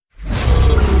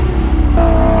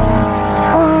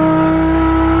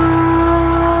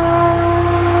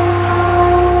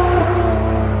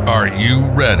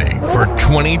ready for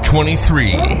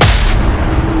 2023.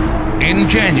 In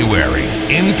January,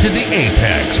 Into the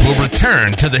Apex will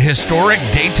return to the historic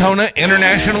Daytona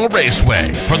International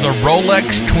Raceway for the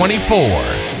Rolex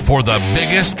 24 for the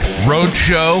biggest road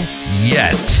show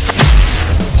yet.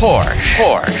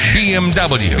 Porsche,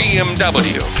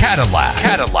 BMW, Cadillac,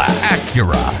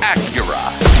 Acura.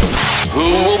 Who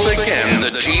will begin the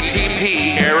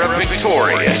GTP era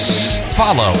victorious?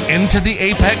 Follow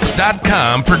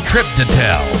intotheapex.com for trip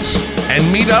details and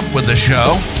meet up with the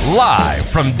show live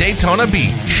from Daytona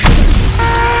Beach.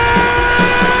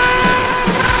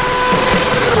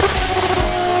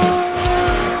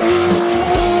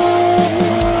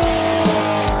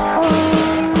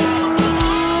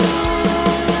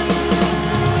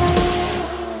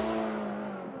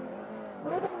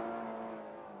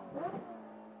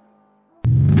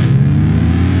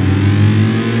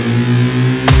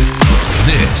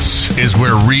 Is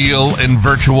where real and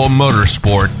virtual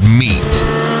motorsport meet.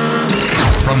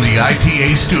 From the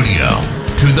ITA studio,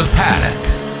 to the paddock,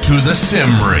 to the sim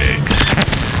rig.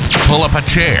 Pull up a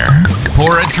chair,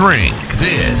 pour a drink.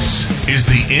 This is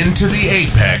the Into the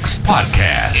Apex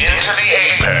podcast. Into the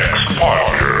Apex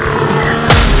podcast.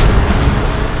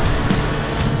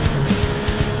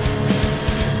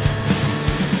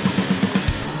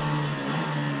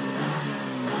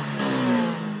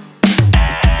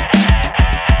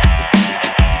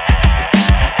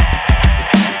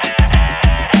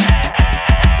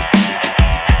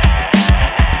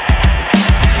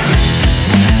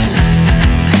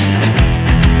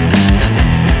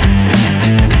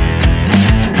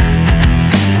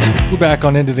 Back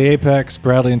on Into the Apex,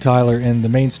 Bradley and Tyler in the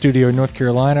main studio in North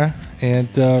Carolina, and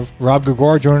Rob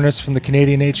Gregoire joining us from the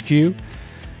Canadian HQ.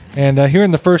 And here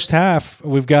in the first half,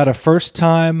 we've got a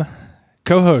first-time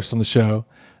co-host on the show.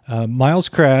 Miles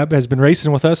Crabbe has been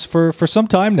racing with us for some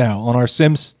time now on our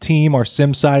Sims team, our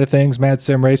Sim side of things, Mad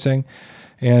Sim Racing.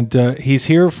 And he's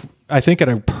here, I think, at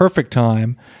a perfect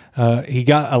time. He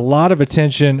got a lot of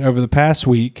attention over the past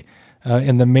week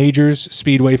in the Majors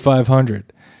Speedway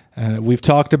 500. We've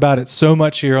talked about it so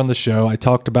much here on the show. I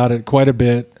talked about it quite a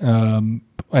bit in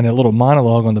a little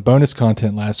monologue on the bonus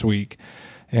content last week.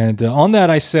 And on that,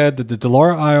 I said that the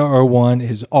Dallara IR01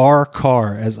 is our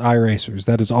car as iRacers.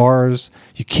 That is ours.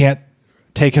 You can't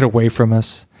take it away from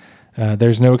us.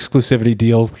 There's no exclusivity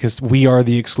deal because we are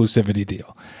the exclusivity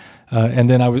deal. And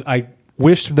then I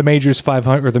wished the Majors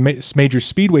 500 or the Majors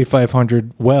Speedway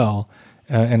 500 well.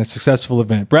 And a successful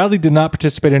event. Bradley did not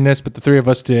participate in this, but the three of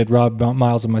us did, Rob,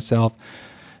 Miles, and myself.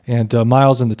 And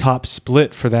Miles in the top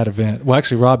split for that event. Well,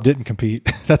 actually, Rob didn't compete.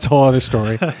 That's a whole other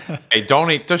story. Hey,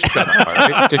 just shut up. All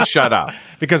right? Just shut up.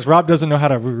 Because Rob doesn't know how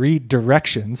to read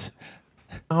directions.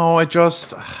 Oh,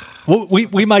 Well,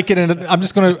 we might get into.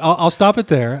 I'll stop it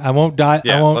there. I won't die.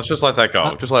 Yeah, I won't, let's just let that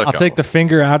go. Just let it go. I'll take the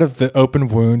finger out of the open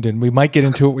wound, and we might get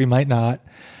into it. We might not.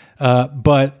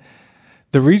 But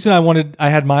the reason I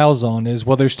had Miles on is,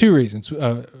 well, there's two reasons.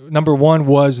 Number one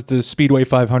was the Speedway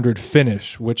 500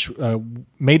 finish, which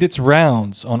made its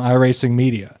rounds on iRacing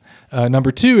Media.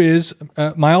 Number two is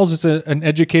Miles is an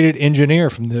educated engineer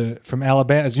from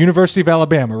Alabama, University of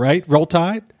Alabama, right? Roll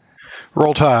Tide?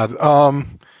 Roll Tide.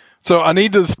 So I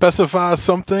need to specify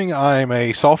something. I'm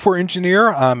a software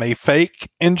engineer. I'm a fake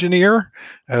engineer,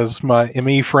 as my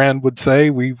ME friend would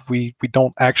say. We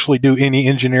don't actually do any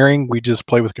engineering. We just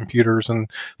play with computers and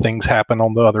things happen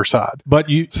on the other side. But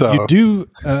you do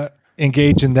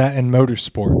engage in that in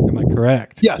motorsport. Am I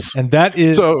correct? Yes. And that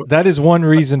is one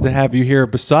reason to have you here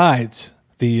besides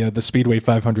the Speedway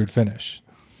 500 finish.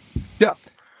 Yeah.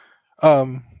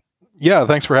 Yeah.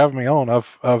 Thanks for having me on.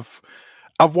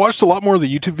 I've watched a lot more of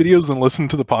the YouTube videos than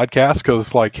listened to the podcast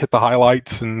because, hit the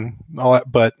highlights and all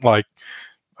that. But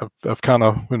I've kind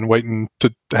of been waiting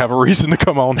to have a reason to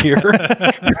come on here.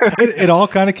 it all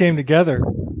kind of came together.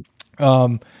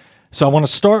 So I want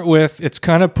to start with, it's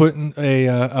kind of putting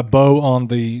a bow on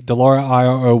the Dallara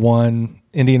IR01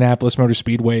 Indianapolis Motor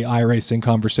Speedway iRacing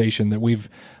conversation that we've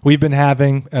been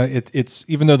having. It's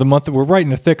even though we're right in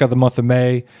the thick of the month of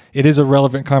May, it is a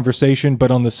relevant conversation. But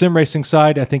on the sim racing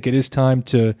side, I think it is time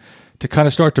to kind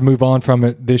of start to move on from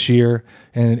it this year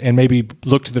and maybe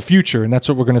look to the future. And that's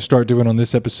what we're going to start doing on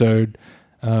this episode.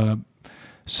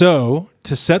 So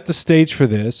to set the stage for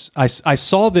this, I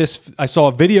saw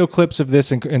video clips of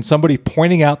this and somebody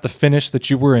pointing out the finish that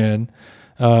you were in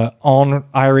on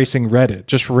iRacing Reddit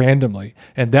just randomly,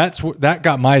 and that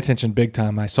got my attention big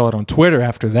time. I saw it on Twitter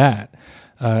after that.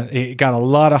 It got a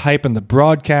lot of hype in the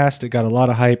broadcast. It got a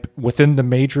lot of hype within the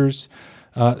majors.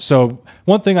 So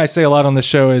one thing I say a lot on the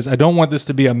show is I don't want this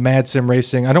to be a Mad Sim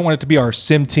Racing. I don't want it to be our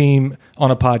sim team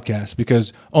on a podcast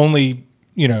because only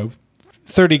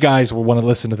 30 guys will want to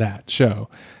listen to that show.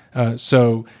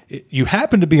 So you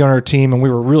happened to be on our team, and we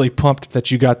were really pumped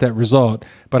that you got that result.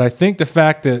 But I think the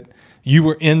fact that you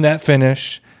were in that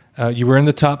finish, you were in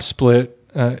the top split,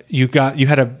 you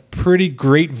had a pretty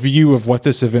great view of what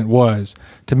this event was.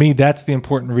 To me, that's the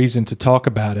important reason to talk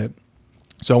about it.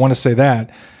 So I want to say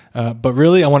that. But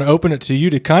really, I want to open it to you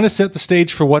to kind of set the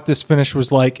stage for what this finish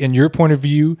was like in your point of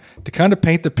view, to kind of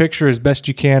paint the picture as best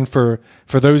you can for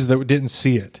those that didn't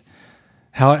see it.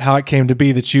 How it came to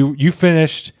be that you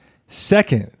finished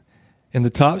second in the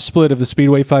top split of the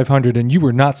Speedway 500, and you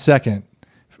were not second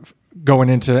going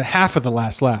into half of the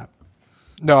last lap.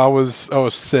 No, I was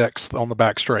sixth on the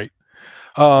back straight.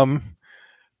 And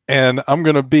I'm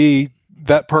going to be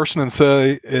that person and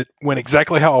say it went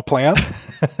exactly how I planned.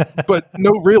 But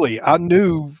no, really, I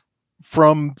knew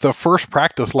from the first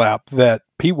practice lap that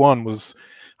P1 was,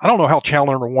 I don't know how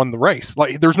Chandler won the race.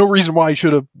 Like, there's no reason why he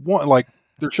should have won. Like,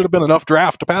 there should have been enough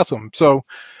draft to pass him. So,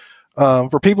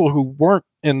 for people who weren't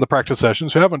in the practice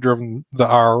sessions, who haven't driven the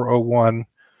R01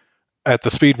 at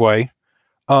the Speedway,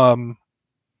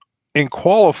 in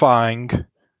qualifying,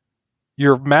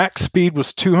 your max speed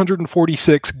was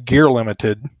 246 gear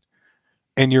limited,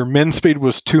 and your min speed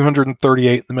was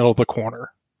 238 in the middle of the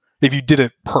corner. If you did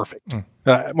it perfect.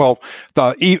 Well,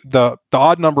 the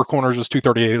odd number corners is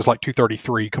 238. It was like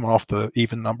 233 coming off the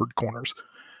even numbered corners.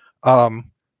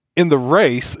 In the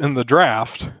race, in the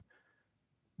draft,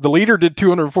 the leader did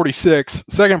 246,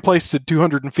 second place did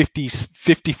 250,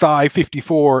 55,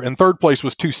 54, and third place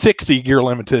was 260 gear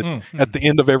limited at the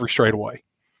end of every straightaway.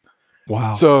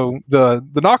 Wow. So the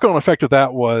knock-on effect of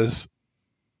that was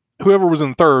whoever was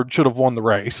in third should have won the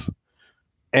race.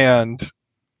 And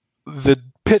the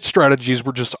pit strategies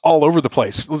were just all over the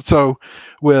place. So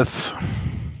with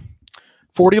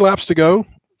 40 laps to go,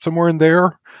 somewhere in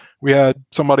there, we had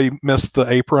somebody miss the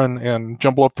apron and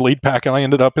jumble up the lead pack, and I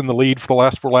ended up in the lead for the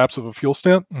last 4 laps of a fuel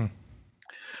stint.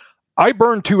 I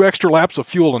burned 2 extra laps of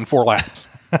fuel in 4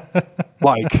 laps.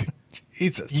 Like,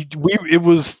 Jesus. It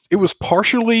was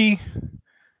partially,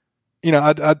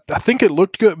 I think it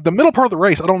looked good. The middle part of the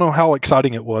race, I don't know how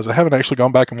exciting it was. I haven't actually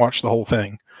gone back and watched the whole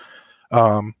thing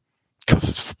because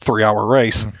it's a 3-hour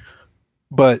race.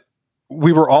 But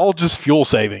we were all just fuel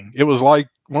saving. It was like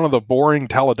one of the boring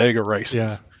Talladega races.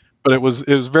 Yeah. But it was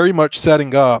very much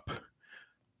setting up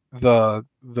the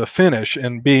finish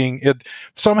and being it.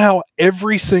 Somehow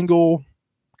every single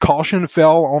caution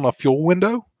fell on a fuel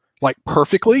window, like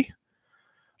perfectly.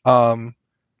 And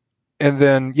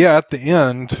then at the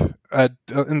end,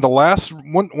 in the last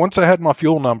one, once I had my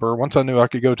fuel number, once I knew I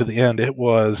could go to the end, it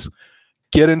was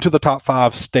get into the top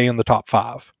 5, stay in the top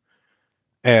 5,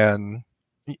 and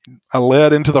I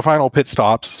led into the final pit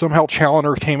stops. Somehow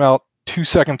Challenger came out 2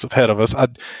 seconds ahead of us.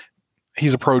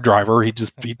 He's a pro driver.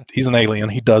 He's an alien.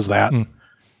 He does that.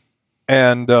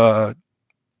 And the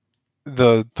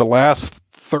last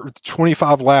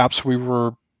 25 laps,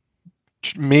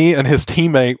 me and his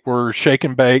teammate were shake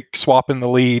and bake, swapping the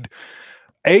lead.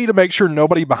 A, to make sure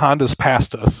nobody behind us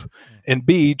passed us, and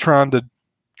B, trying to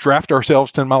draft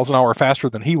ourselves 10 miles an hour faster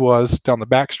than he was down the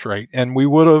back straight. And we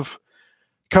would have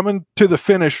coming to the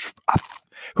finish.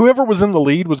 Whoever was in the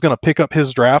lead was going to pick up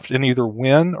his draft and either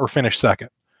win or finish second.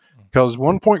 Because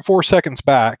 1.4 seconds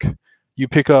back, you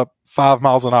pick up 5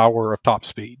 miles an hour of top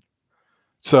speed.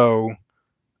 So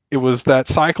it was that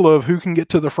cycle of who can get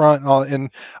to the front. And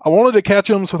I wanted to catch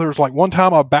him. So there was like one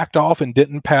time I backed off and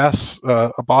didn't pass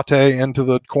Abate into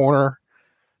the corner.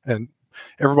 And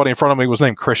everybody in front of me was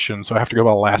named Christian, so I have to go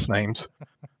by last names.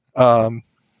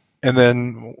 And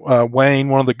then Wayne,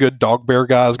 one of the good dog bear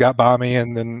guys, got by me,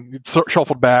 and then it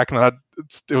shuffled back, and then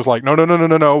it was like,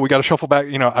 no, we got to shuffle back.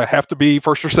 I have to be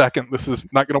first or second. This is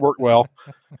not going to work well.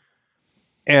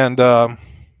 And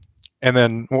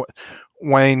then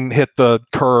Wayne hit the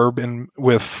curb and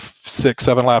with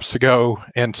 6-7 laps to go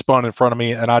and spun in front of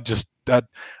me, and I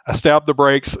stabbed the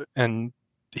brakes, and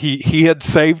he had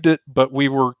saved it, but we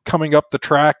were coming up the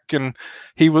track, and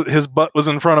his butt was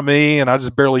in front of me, and I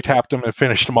just barely tapped him and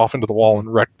finished him off into the wall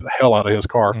and wrecked the hell out of his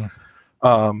car.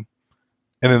 And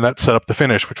then that set up the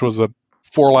finish, which was a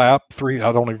 4-lap, 3.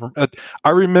 I don't even. I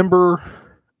remember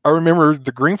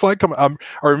the green flag coming. I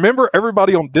remember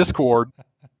everybody on Discord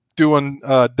doing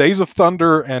Days of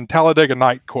Thunder and Talladega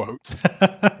Night quotes.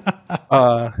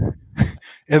 And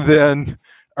then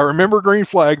I remember green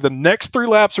flag. The next 3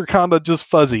 laps are kind of just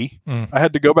fuzzy. I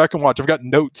had to go back and watch. I've got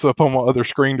notes up on my other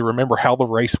screen to remember how the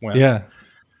race went. Yeah.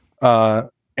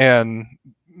 And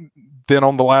then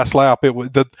on the last lap, it was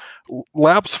the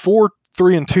laps 4,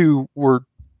 3, and 2 were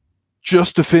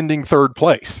just defending third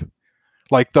place.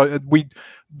 Like the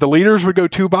leaders would go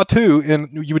 2 by 2, and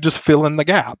you would just fill in the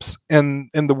gaps. And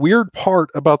the weird part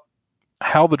about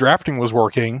how the drafting was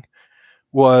working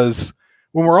was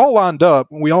when we're all lined up,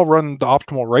 we all run the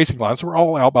optimal racing line, so we're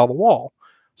all out by the wall.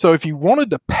 So if you wanted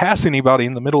to pass anybody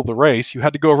in the middle of the race, you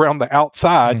had to go around the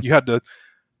outside. You had to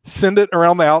send it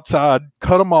around the outside,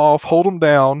 cut them off, hold them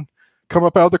down, come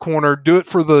up out of the corner, do it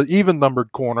for the even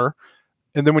numbered corner.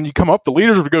 And then when you come up, the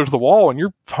leaders would go to the wall and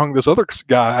you're hung this other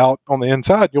guy out on the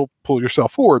inside. You'll pull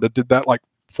yourself forward. I did that like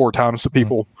 4 times to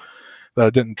people that I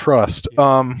didn't trust.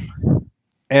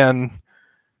 And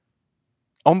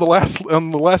on the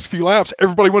last few laps,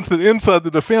 everybody went to the inside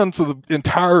to defend. So the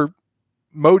entire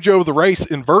mojo of the race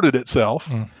inverted itself.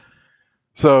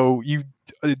 So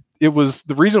it was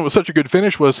the reason it was such a good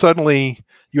finish was suddenly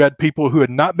you had people who had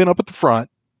not been up at the front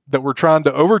that were trying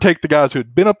to overtake the guys who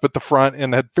had been up at the front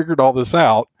and had figured all this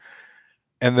out.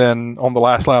 And then on the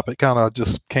last lap, it kind of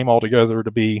just came all together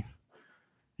to be,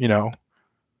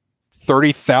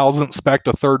 30,000 back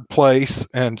to third place,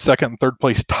 and second and third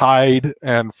place tied,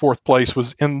 and fourth place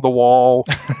was in the wall,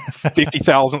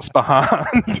 50,000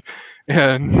 behind.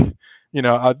 And,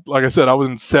 like I said, I was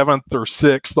in 7th or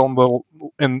 6th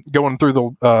and going through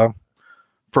the,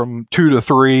 from 2 to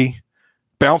 3,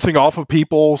 bouncing off of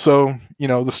people. So,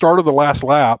 the start of the last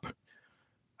lap,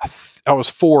 I was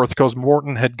 4th because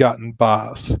Morton had gotten by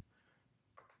us.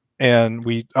 And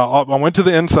I went to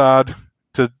the inside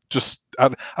to just, I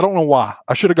don't know why.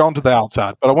 I should have gone to the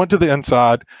outside, but I went to the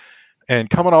inside, and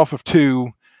coming off of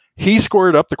 2, he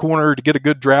squared up the corner to get a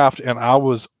good draft, and I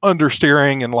was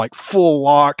understeering and like full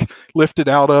lock, lifted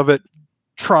out of it,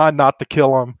 trying not to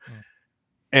kill him.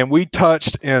 And we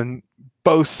touched and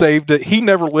both saved it. He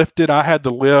never lifted. I had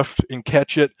to lift and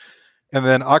catch it. And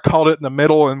then I caught it in the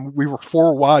middle, and we were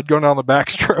 4 wide going down the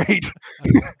back straight.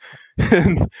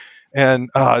 and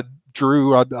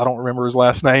Drew, I don't remember his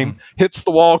last name, hits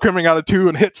the wall coming out of 2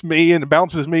 and hits me and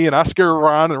bounces me, and I scare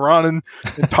Ryan,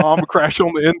 and Tom would crash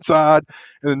on the inside,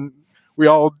 and we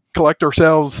all collect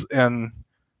ourselves. And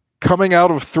coming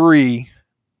out of 3,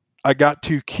 I got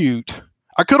too cute.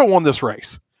 I could have won this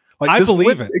race. I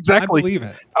believe it. Exactly. I believe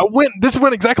it. This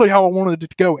went exactly how I wanted it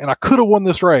to go, and I could have won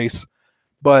this race,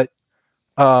 but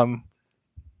I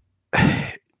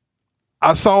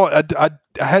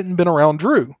hadn't been around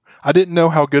Drew. I didn't know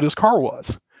how good his car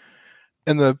was.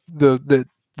 And the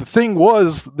thing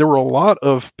was, there were a lot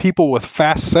of people with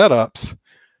fast setups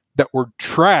that were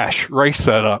trash race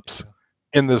setups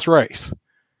in this race.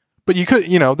 But you could,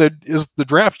 that is the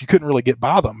draft, you couldn't really get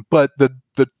by them. But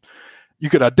you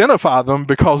could identify them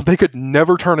because they could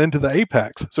never turn into the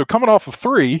apex. So coming off of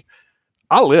 3,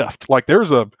 I lift. Like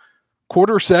there's a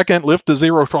quarter second lift to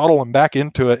 0 throttle and back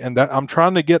into it, and that I'm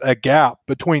trying to get a gap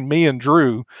between me and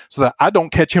Drew so that I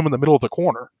don't catch him in the middle of the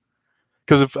corner.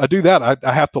 Because if I do that,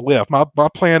 I have to lift. My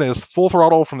plan is full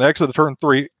throttle from the exit of turn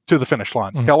 3 to the finish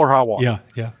line, hell or high water.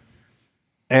 Yeah.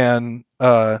 And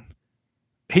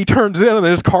he turns in, and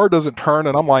his car doesn't turn,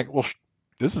 and I'm like, well,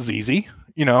 this is easy,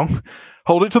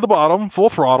 hold it to the bottom, full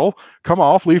throttle, come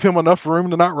off, leave him enough room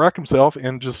to not wreck himself,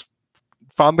 and just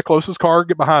find the closest car,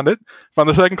 get behind it, find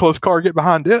the second closest car, get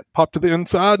behind it, pop to the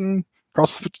inside, and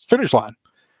cross the finish line.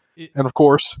 And of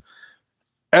course,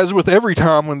 as with every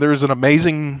time when there's an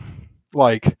amazing,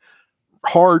 like,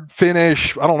 hard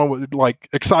finish, I don't know what, like,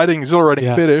 exciting,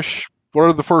 exhilarating finish, what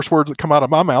are the first words that come out of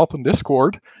my mouth in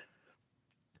Discord?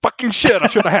 Fucking shit, I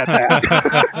should have had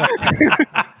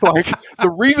that. Like, the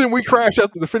reason we crash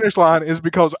after the finish line is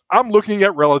because I'm looking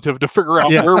at relative to figure out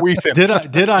where we fit.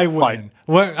 Did I win? Like,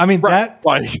 well, I mean,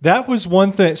 that was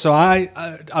one thing. So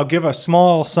I'll give a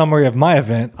small summary of my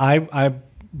event. I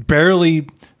barely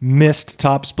missed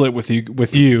top split with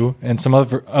you and some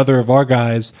other of our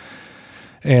guys.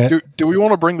 And do we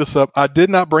want to bring this up? I did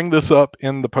not bring this up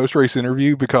in the post-race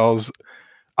interview because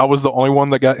I was the only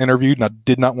one that got interviewed, and I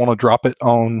did not want to drop it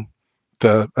on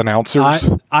the announcers.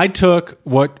 I took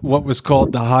what was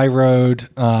called the high road.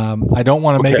 I don't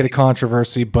want to make it a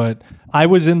controversy, but I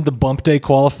was in the bump day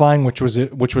qualifying, which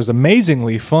was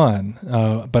amazingly fun.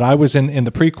 But I was in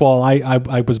the pre-qual.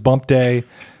 I was bump day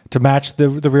to match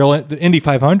the Indy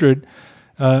 500,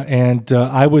 and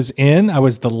I was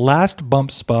the last bump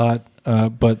spot.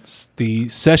 But the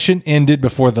session ended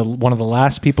before one of the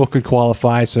last people could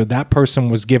qualify, so that person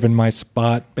was given my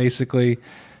spot, basically,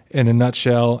 in a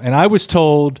nutshell. And I was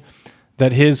told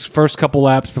that his first couple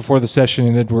laps before the session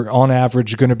ended were, on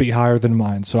average, going to be higher than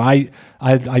mine. So I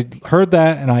heard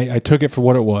that, and I took it for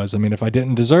what it was. I mean, if I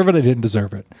didn't deserve it, I didn't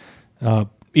deserve it.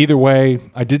 Either way,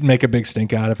 I didn't make a big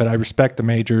stink out of it. I respect the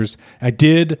majors. I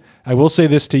will say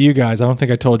this to you guys. I don't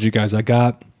think I told you guys. I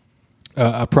got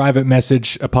a private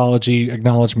message apology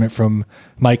acknowledgement from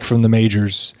Mike from the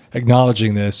Majors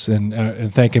acknowledging this and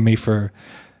thanking me for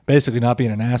basically not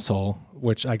being an asshole,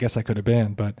 which I guess I could have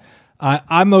been, but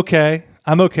I'm okay.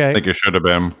 I'm okay. I think you should have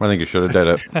been. I think you should have did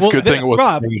it. It's a good thing it was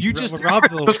Rob. me. You just Rob's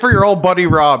a little, Just for your old buddy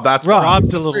Rob. That's Rob. why.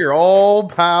 Rob's a little. For your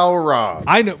old pal Rob.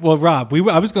 I know. Well, Rob,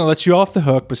 I was going to let you off the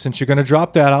hook, but since you're going to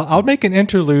drop that, I'll make an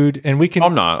interlude and we can.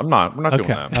 I'm not. We're not doing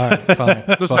Okay. that. All right.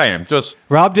 Fine. Just saying. Just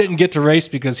Rob didn't get to race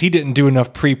because he didn't do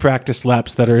enough pre-practice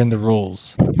laps that are in the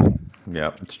rules.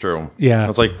 yeah, it's true. Yeah.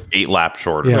 It's like 8 laps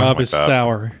short. Yeah. Or Rob something is like that.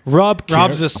 sour. Rob's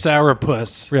Rob's a sour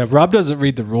puss. Yeah, Rob doesn't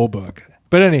read the rule book.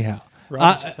 But anyhow,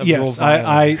 Rob's a yes, real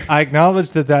I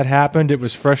acknowledge that happened. It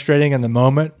was frustrating in the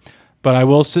moment, but I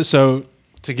will say, so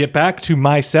to get back to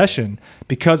my session,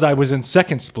 because I was in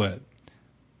second split,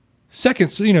 second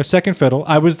fiddle,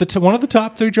 I was one of the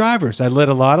top 3 drivers. I led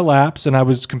a lot of laps, and I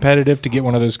was competitive to get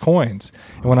one of those coins.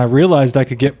 And when I realized I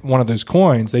could get one of those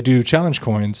coins, they do challenge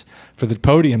coins for the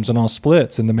podiums and all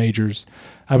splits in the majors.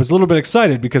 I was a little bit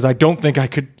excited because I don't think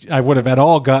I would have at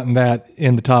all gotten that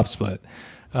in the top split.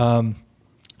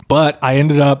 But I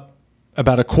ended up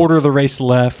about a quarter of the race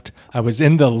left. I was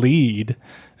in the lead,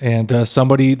 and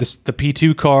somebody, the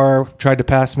P2 car, tried to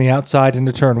pass me outside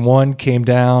into turn 1, came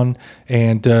down,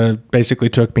 and basically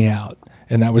took me out,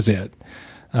 and that was it.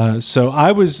 So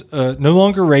I was no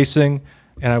longer racing,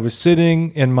 and I was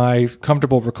sitting in my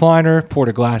comfortable recliner, poured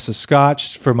a glass of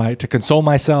scotch to console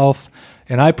myself,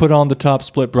 and I put on the top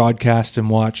split broadcast and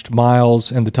watched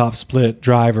Miles and the top split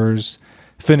drivers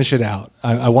finish it out.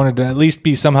 I wanted to at least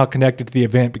be somehow connected to the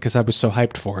event because I was so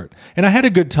hyped for it. And I had a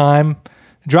good time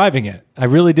driving it. I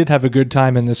really did have a good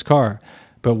time in this car.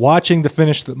 But watching the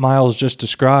finish that Miles just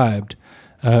described,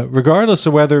 regardless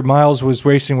of whether Miles was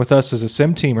racing with us as a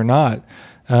sim team or not,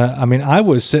 I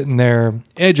was sitting there,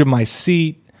 edge of my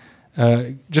seat,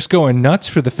 just going nuts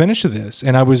for the finish of this.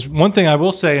 And one thing I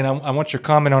will say, and I want your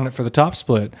comment on it for the top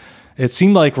split, it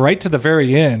seemed like right to the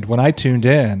very end when I tuned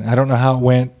in, I don't know how it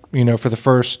went, for the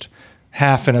first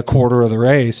half and a quarter of the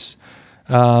race,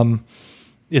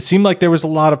 it seemed like there was a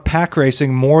lot of pack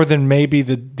racing more than maybe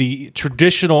the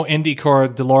traditional IndyCar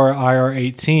Dallara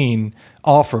IR18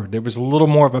 offered. There was a little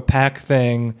more of a pack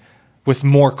thing with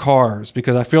more cars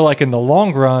because I feel like in the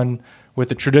long run with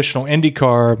the traditional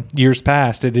IndyCar years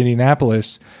past at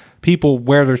Indianapolis, people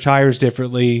wear their tires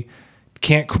differently,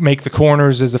 can't make the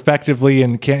corners as effectively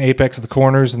and can't apex the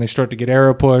corners, and they start to get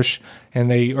aero push,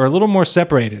 and they are a little more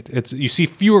separated. You see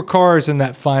fewer cars in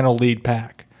that final lead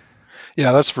pack.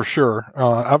 Yeah, that's for sure.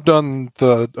 I've done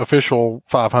the official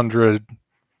 500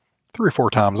 3 or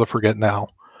 4 times. I forget now.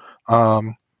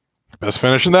 Best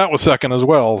finishing that was second as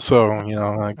well.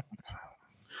 So,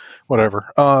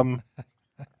 whatever.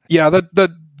 Yeah,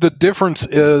 the difference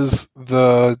is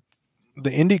the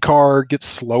IndyCar gets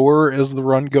slower as the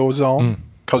run goes on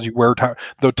because you wear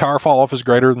the tire fall off is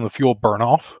greater than the fuel burn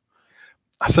off.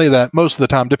 I say that most of the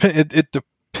time. It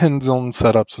depends on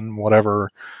setups and whatever,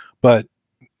 but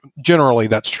generally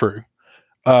that's true.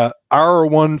 Our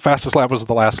one fastest lap was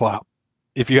the last lap.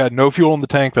 If you had no fuel in the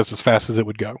tank, that's as fast as it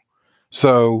would go.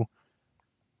 So,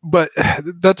 but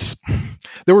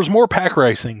there was more pack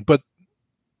racing, but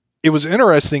it was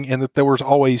interesting in that there was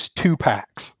always 2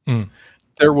 packs.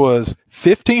 There was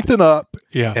 15th and up,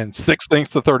 and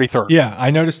 16th to 33rd. Yeah,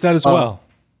 I noticed that as well.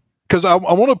 Because I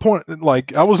want to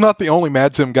point, I was not the only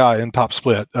Mad Sim guy in top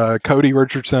split. Cody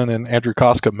Richardson and Andrew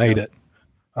Koska made it.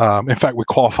 In fact, we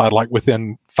qualified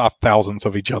within 5,000ths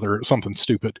of each other, something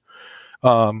stupid.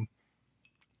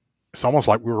 It's almost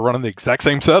like we were running the exact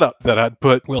same setup that I'd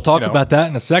put. We'll talk about that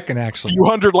in a second, actually. A few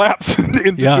hundred laps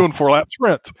into doing 4-lap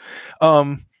sprints.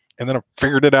 And then I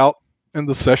figured it out in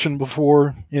the session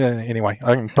before. Anyway,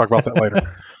 I can talk about that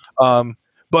later.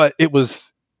 But it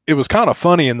was kind of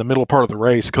funny in the middle part of the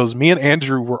race because me and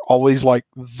Andrew were always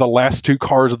the last 2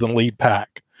 cars of the lead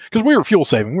pack because we were fuel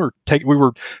saving. We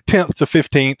were 10th to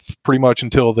 15th pretty much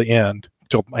until the end,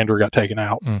 until Andrew got taken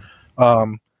out.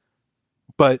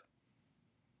 But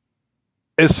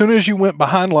as soon as you went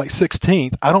behind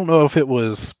 16th, I don't know if it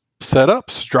was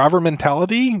setups, driver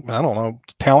mentality, I don't know,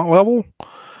 talent level.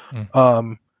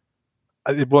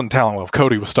 It wasn't talent level.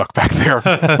 Cody was stuck back there,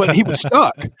 but he was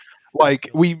stuck.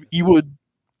 You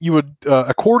would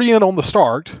accordion on the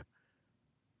start,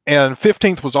 and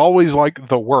 15th was always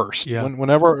the worst. Yeah.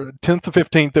 Whenever 10th to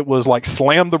 15th, it was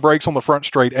slam the brakes on the front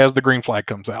straight as the green flag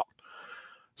comes out.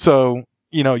 So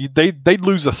they'd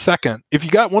lose a second. If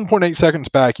you got 1.8 seconds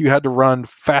back, you had to run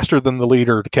faster than the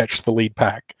leader to catch the lead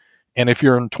pack. And if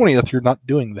you're in 20th, you're not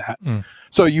doing that.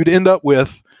 So you'd end up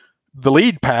with the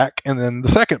lead pack and then the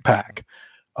second pack.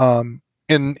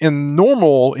 In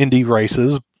normal Indy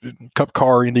races, Cup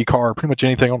car, Indy car, pretty much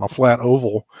anything on a flat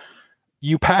oval.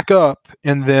 You pack up,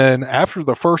 and then after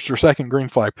the first or second green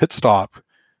flag pit stop,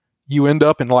 you end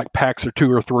up in like packs of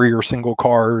 2 or 3 or single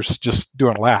cars just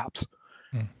doing laps.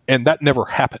 And that never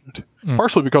happened,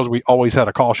 partially because we always had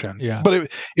a caution. Yeah.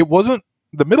 But it wasn't,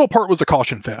 the middle part was a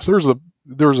caution fest.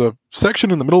 There was a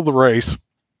section in the middle of the race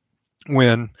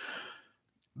when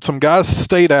some guys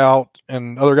stayed out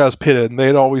and other guys pitted, and they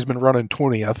had always been running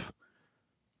 20th,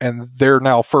 and they're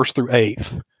now 1st through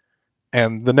 8th.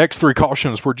 And the next 3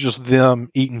 cautions were just them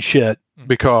eating shit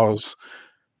because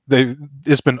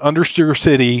it's been understeer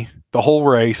city the whole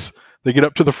race. They get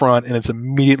up to the front and it's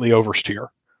immediately oversteer.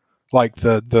 Like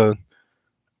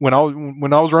when I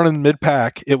was running mid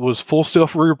pack, it was full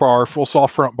stiff rear bar, full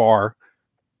soft front bar,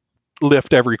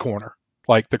 lift every corner.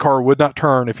 Like the car would not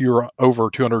turn if you were over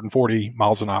 240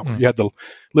 miles an hour. You had to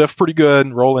lift pretty good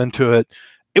and roll into it.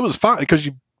 It was fine because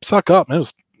you suck up, and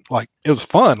it was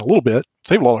fun a little bit,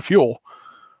 saved a lot of fuel.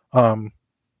 And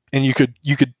you could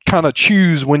kind of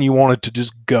choose when you wanted to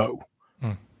just go.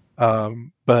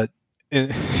 But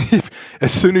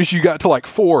as soon as you got to like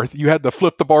 4th, you had to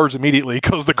flip the bars immediately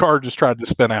because the car just tried to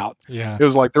spin out. Yeah. It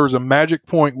was like there was a magic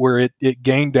point where it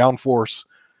gained downforce.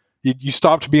 You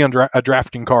stopped being a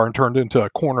drafting car and turned into a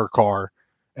corner car.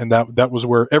 And that was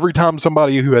where every time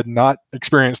somebody who had not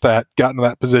experienced that got into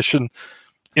that position,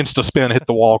 insta spin, hit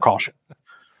the wall, caution.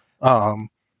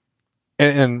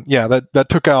 And yeah, that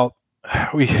took out,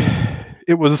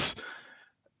 it was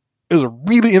a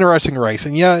really interesting race.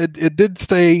 And yeah, it did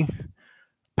stay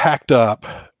packed up,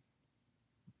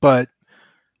 but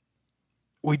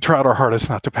we tried our hardest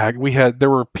not to pack. There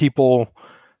were people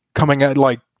coming at,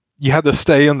 like, you had to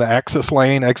stay in the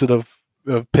exit of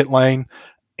pit lane,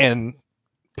 and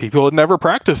people had never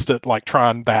practiced it, like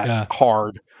trying that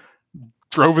hard.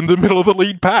 Drove in the middle of the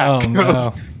lead pack. Oh,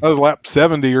 no. That was lap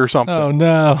 70 or something. Oh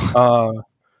no.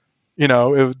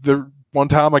 One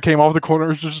time I came off the corner, it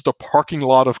was just a parking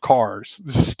lot of cars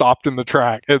just stopped in the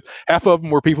track. Half of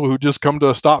them were people who just come to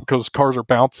a stop because cars are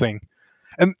bouncing.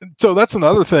 And so that's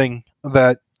another thing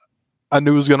that I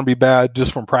knew was going to be bad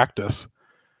just from practice.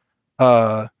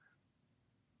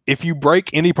 If you break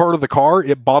any part of the car,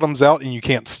 it bottoms out and you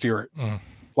can't steer it.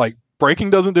 Like, braking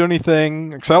doesn't do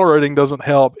anything, accelerating doesn't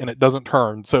help, and it doesn't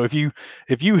turn. So if you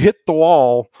hit the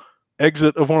wall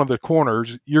exit of one of the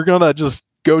corners, you're going to just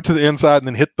go to the inside and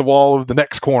then hit the wall of the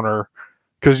next corner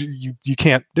because you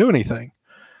can't do anything.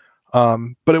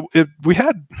 But we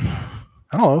had,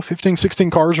 I don't know, 15, 16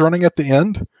 cars running at the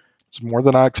end. It's more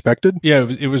than I expected. Yeah,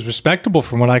 it was respectable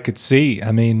from what I could see.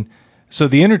 I mean, so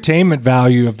the entertainment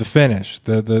value of the finish,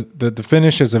 the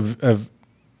finish is of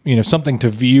something to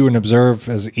view and observe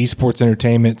as esports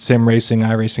entertainment, sim racing,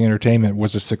 iRacing entertainment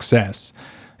was a success.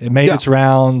 It made its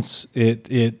rounds.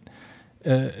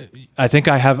 I think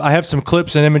I have some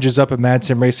clips and images up at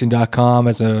madsimracing.com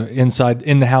as a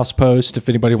in the house post if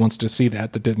anybody wants to see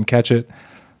that didn't catch it.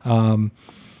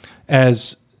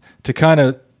 As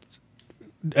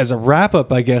a wrap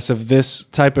up, I guess, of this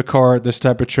type of car, this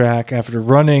type of track, after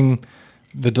running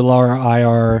the Dallara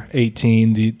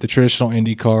IR18, the traditional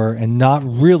Indy car, and not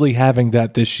really having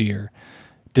that this year.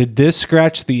 Did this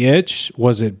scratch the itch?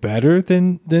 Was it better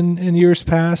than in years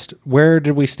past? Where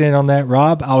did we stand on that,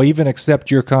 Rob? I'll even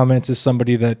accept your comments as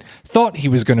somebody that thought he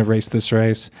was going to race this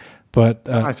race, but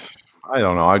I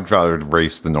don't know. I'd rather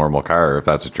race the normal car if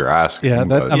that's what you're asking. Yeah,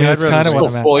 that's kind of what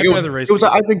I'm at. Well, it was,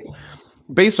 I think,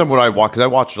 based on what I watched, because I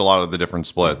watched a lot of the different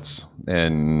splits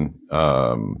in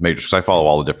Majors, because I follow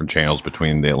all the different channels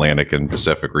between the Atlantic and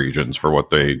Pacific regions for what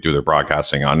they do their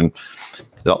broadcasting on, and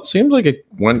it seems like it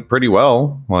went pretty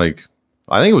well. Like,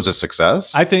 I think it was a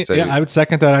success. I think, I would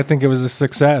second that. I think it was a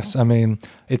success. I mean,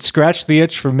 it scratched the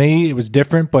itch for me. It was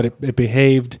different, but it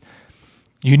behaved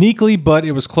uniquely. But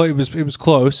it was it was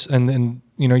close, and then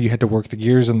you had to work the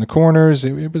gears in the corners.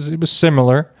 It was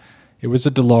similar. It was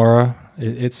a Dallara.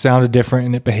 It sounded different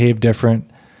and it behaved different.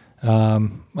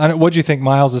 What do you think,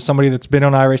 Miles, as somebody that's been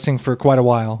on iRacing for quite a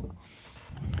while?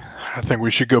 I think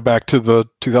we should go back to the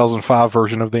 2005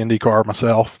 version of the IndyCar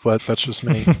myself, but that's just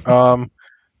me.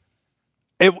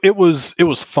 It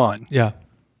was fun. Yeah.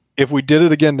 If we did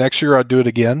it again next year, I'd do it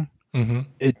again. Mm-hmm.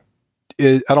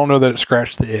 I don't know that it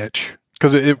scratched the itch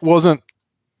because it wasn't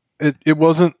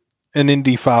an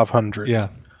Indy 500. Yeah.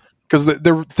 Because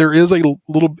there is a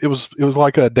little. It was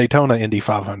like a Daytona Indy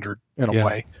 500 in a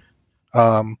way.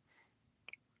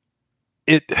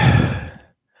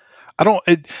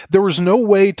 There was no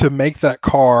way to make that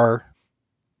car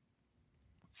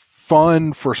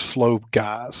fun for slow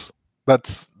guys.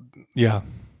 That's you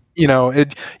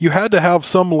had to have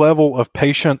some level of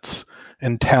patience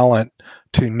and talent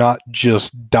to not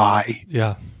just die.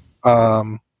 Yeah.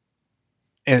 And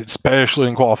especially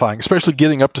in qualifying, especially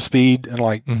getting up to speed and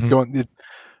like going.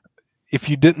 If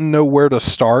you didn't know where to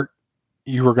start,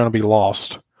 you were going to be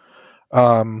lost.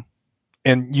 And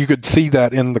you could see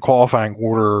that in the qualifying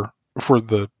order for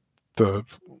the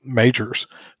majors.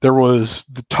 There was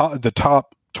the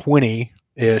top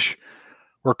 20-ish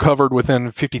were covered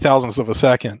within 50 thousandths of a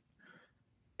second,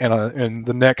 and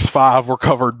the next 5 were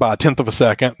covered by a tenth of a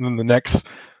second, and then the next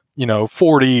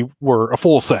 40 were a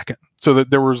full second. So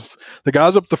that there was the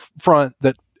guys up the front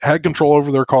that had control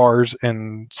over their cars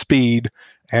and speed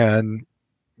and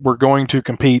were going to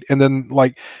compete. And then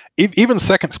like even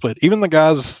second split, even the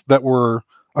guys that were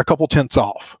a couple tenths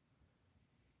off,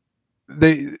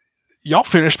 y'all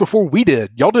finished before we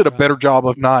did. Y'all did a better job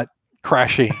of not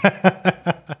crashing.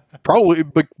 Probably,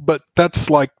 but that's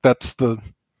the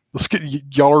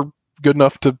y'all are good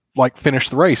enough to like finish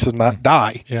the race and not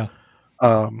die. Yeah.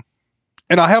 And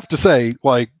I have to say,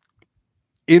 like,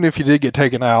 even if you did get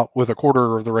taken out with a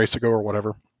quarter of the race to go or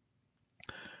whatever,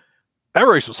 that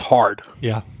race was hard.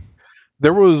 Yeah.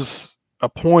 There was a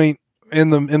point in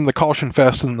the caution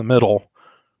fest in the middle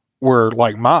where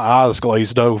like my eyes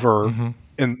glazed over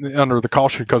under the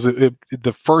caution because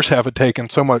the first half had taken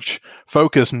so much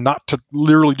focus not to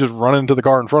literally just run into the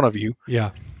car in front of you.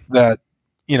 Yeah. That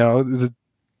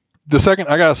the second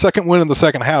I got a second win in the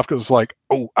second half because like,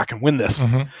 oh, I can win this.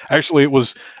 Actually, it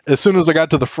was as soon as I got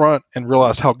to the front and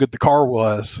realized how good the car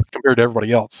was compared to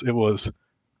everybody else, it was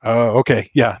okay,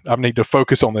 yeah, I need to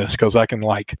focus on this because I can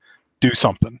like do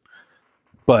something.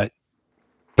 But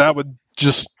that would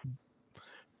just,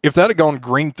 if that had gone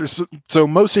green through, so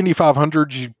most Indy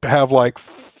 500s you have like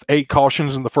 8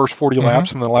 cautions in the first 40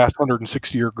 laps and the last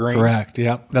 160 are green. Correct.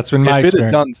 Yep. That's been my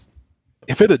experience.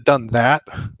 If it had done that,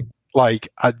 like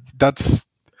that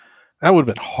would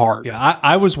have been hard. Yeah,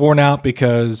 I was worn out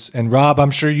because, and Rob,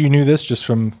 I'm sure you knew this just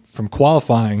from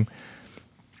qualifying.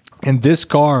 In this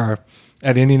car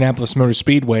at Indianapolis Motor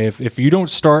Speedway, if you don't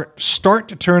start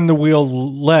to turn the wheel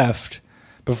left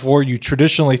before you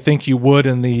traditionally think you would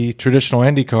in the traditional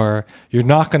Indy car, you're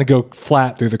not going to go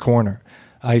flat through the corner.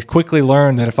 I quickly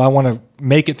learned that if I want to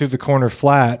make it through the corner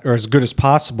flat or as good as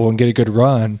possible and get a good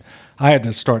run, I had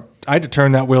to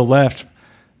turn that wheel left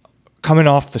coming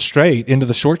off the straight into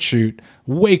the short chute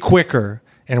way quicker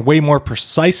and way more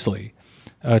precisely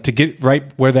to get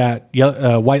right where that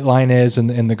white line is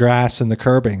in the grass and the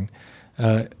curbing.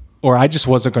 Or I just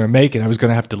wasn't going to make it. I was going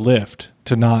to have to lift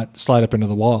to not slide up into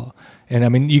the wall. And I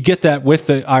mean, you get that with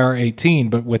the IR18,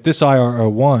 but with this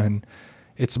IR01,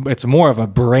 it's more of a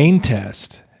brain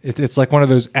test. It's like one of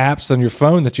those apps on your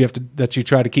phone that you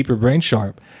try to keep your brain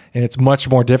sharp, and it's much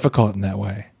more difficult in that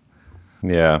way.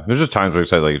 Yeah, there's just times where you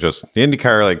say like just the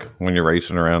IndyCar, like when you're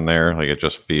racing around there, like it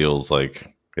just feels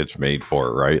like it's made for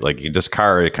it, right? Like this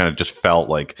car, it kind of just felt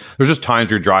like there's just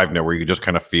times you're driving it where you just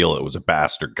kind of feel it was a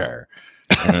bastard car.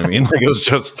 You know what I mean? Like it was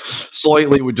just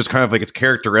slightly, would just kind of like its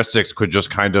characteristics could just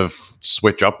kind of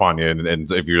switch up on you,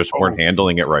 and if you just weren't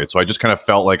handling it right. So I just kind of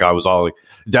felt like I was all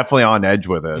definitely on edge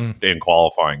with it in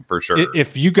qualifying for sure.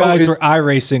 If you guys were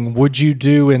iRacing, would you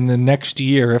do in the next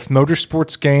year, if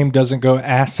Motorsports Game doesn't go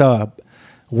ass up,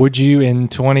 would you in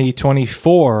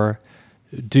 2024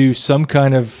 do some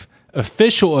kind of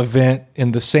official event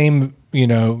in the same,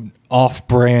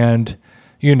 off-brand,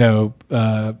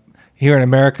 here in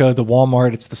America, the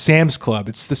Walmart, it's the Sam's Club.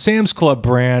 It's the Sam's Club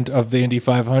brand of the Indy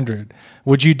 500.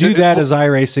 Would you do that as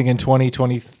iRacing in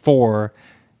 2024,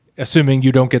 assuming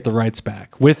you don't get the rights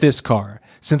back with this car?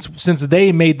 Since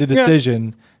they made the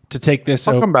decision to take this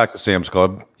I'll come back to Sam's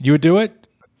Club. You would do it?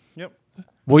 Yep.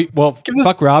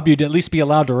 Fuck Rob, you'd at least be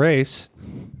allowed to race.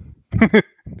 I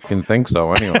can think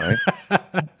so anyway.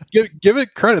 Give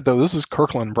it credit though. This is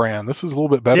Kirkland brand. This is a little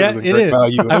bit better than Great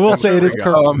Value. I will say it is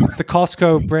Kirkland. It's the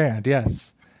Costco brand.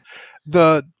 Yes.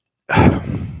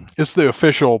 It's the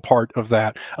official part of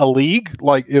that. A league,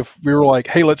 like if we were like,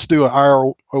 hey, let's do an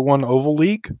IR1 Oval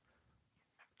League,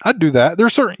 I'd do that.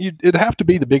 There's it'd have to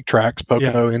be the big tracks,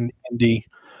 Pocono and Indy.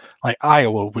 Like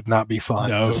Iowa would not be fun.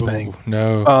 No, this thing.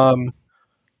 No.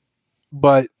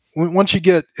 But once you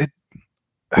get it,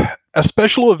 a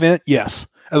special event, yes.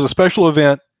 As a special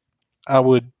event, I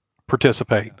would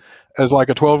participate. As like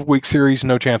a 12-week series,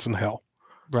 no chance in hell.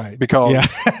 Right. Because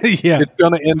it's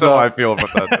going to end up. I feel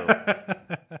about that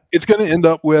too. It's going to end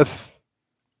up with,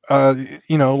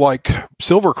 like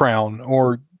Silver Crown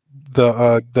or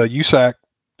the USAC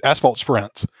asphalt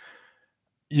sprints.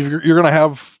 You're going to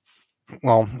have, it's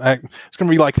going to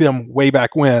be like them way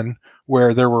back when,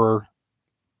 where there were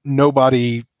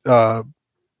nobody.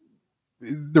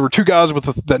 There were 2 guys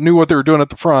that knew what they were doing at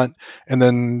the front, and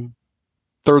then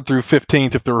 3rd through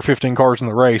 15th, if there were 15 cars in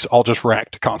the race, all just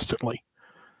wrecked constantly.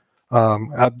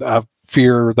 I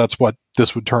fear that's what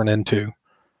this would turn into.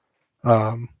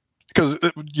 Because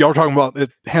y'all were talking about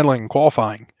it handling and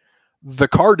qualifying. The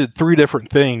car did 3 different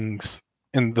things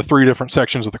in the 3 different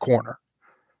sections of the corner,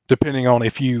 depending on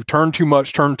if you turned too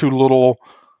much, turned too little,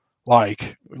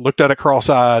 like looked at it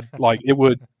cross-eyed, like it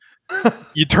would,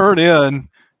 you turn in,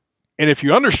 and if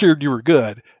you understeered, you were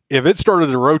good. If it started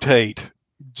to rotate,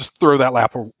 just throw that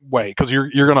lap away, because you're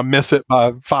going to miss it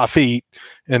by 5 feet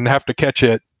and have to catch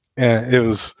it. And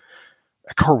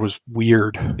that car was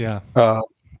weird. Yeah.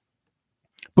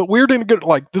 But weird and good.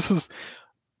 Like this is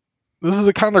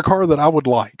a kind of car that I would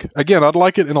like. Again, I'd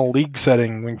like it in a league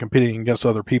setting when competing against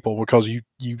other people, because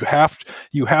you have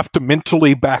to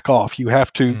mentally back off. You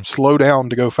have to slow down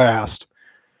to go fast.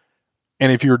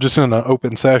 And if you were just in an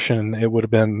open session, it would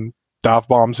have been dive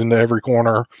bombs into every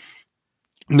corner,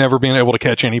 never being able to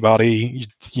catch anybody.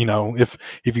 You know, if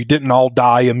you didn't all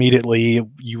die immediately,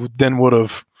 you then would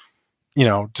have,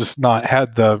 just not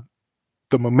had the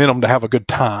momentum to have a good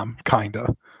time, kind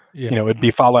of. Yeah. It'd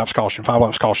be 5 laps caution, 5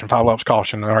 laps caution, 5 laps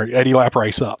caution, or 80 lap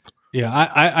race up. Yeah,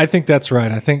 I think that's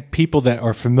right. I think people that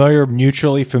are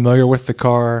mutually familiar with the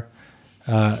car,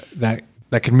 that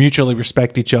can mutually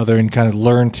respect each other and kind of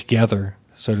learn together,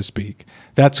 so to speak.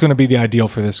 That's going to be the ideal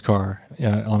for this car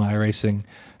on iRacing.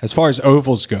 As far as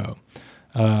ovals go,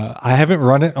 I haven't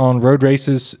run it on road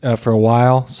races for a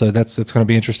while, so that's going to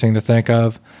be interesting to think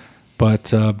of.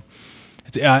 But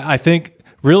I think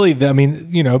really,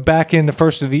 back in the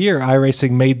first of the year,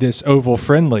 iRacing made this oval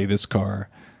friendly, this car,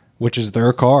 which is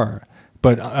their car.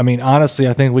 But honestly,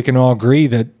 I think we can all agree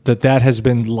that has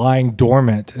been lying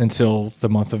dormant until the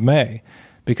month of May,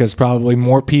 because probably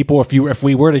more people, if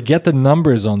we were to get the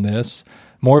numbers on this,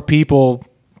 more people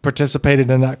participated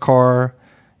in that car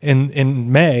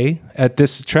in May at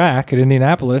this track at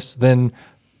Indianapolis than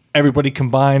everybody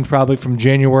combined probably from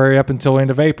January up until end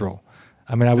of April.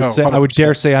 I would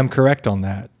dare say I'm correct on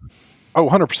that. Oh,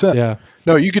 100%. Yeah.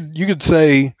 No, you could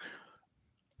say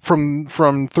from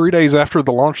 3 days after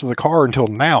the launch of the car until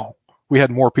now, we had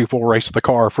more people race the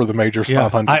car for the Majors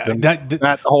 500 than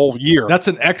that whole year. That's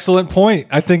an excellent point.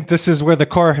 I think this is where the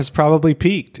car has probably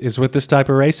peaked, is with this type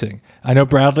of racing. I know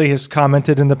Bradley has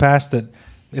commented in the past that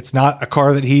it's not a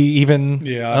car that he even owns.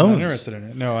 I'm not interested in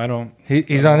it. No, I don't.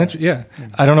 He's not interested. Yeah.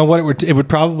 I don't know what it would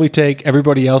probably take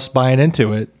everybody else buying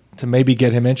into it to maybe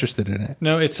get him interested in it.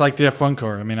 No, it's like the F1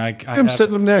 car. I'm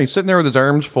sitting him there. He's sitting there with his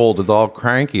arms folded, all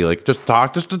cranky. Like, just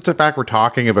the fact we're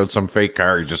talking about some fake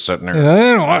car. He's just sitting there.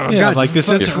 This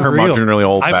is for real. Really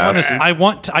old.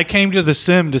 I came to the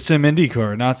sim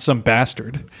IndyCar, not some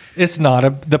bastard. It's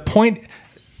not the point.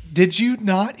 Did you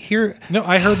not hear? No,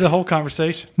 I heard the whole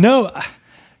conversation. No,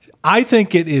 I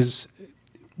think it is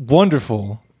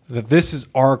wonderful that this is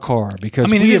our car,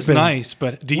 because it is nice,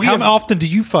 but how often do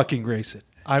you fucking race it?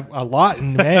 A lot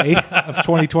in May of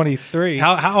 2023.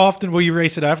 How often will you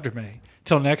race it after May?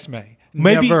 Till next May?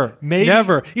 Maybe.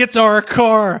 Never. It's our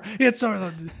car.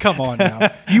 Come on now.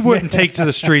 You wouldn't take to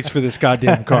the streets for this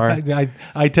goddamn car.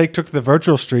 I took to the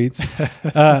virtual streets.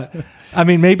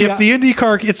 Maybe if the Indy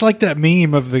car, it's like that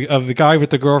meme of the guy with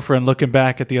the girlfriend looking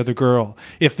back at the other girl.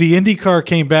 If the Indy car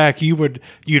came back, you'd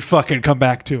fucking come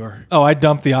back to her. Oh, I'd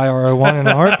dump the IRO1 in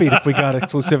a heartbeat if we got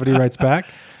exclusivity rights back.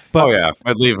 But,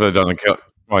 I'd leave it on the kill.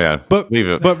 Oh yeah, leave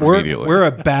it. But we're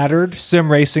a battered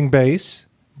sim racing base.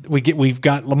 We've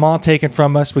got Le Mans taken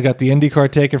from us. We got the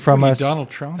IndyCar taken from us. Donald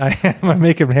Trump. I'm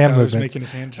making hand movements. Making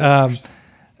his hand gestures.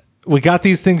 We got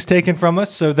these things taken from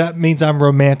us, so that means I'm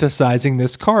romanticizing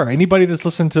this car. Anybody that's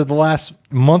listened to the last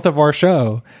month of our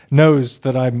show knows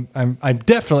that I'm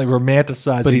definitely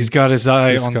romanticizing. But he's got his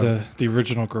eye on the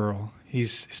original girl.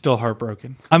 He's still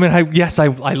heartbroken. I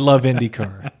love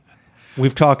IndyCar.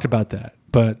 We've talked about that,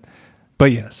 but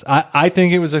yes, I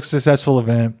think it was a successful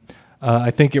event.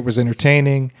 I think it was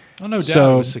entertaining. Oh, no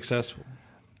doubt it was successful.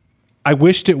 I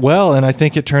wished it well, and I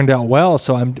think it turned out well.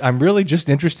 So I'm really just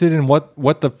interested in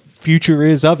what the future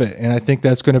is of it, and I think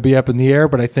that's going to be up in the air.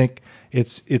 But I think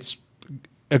it's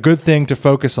a good thing to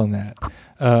focus on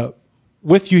that.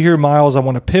 With you here, Miles, I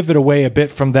want to pivot away a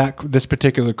bit from this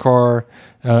particular car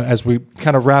as we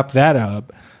kind of wrap that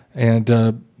up,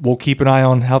 and we'll keep an eye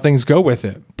on how things go with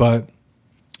it. But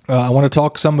I want to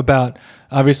talk some about,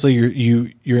 obviously,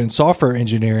 you're in software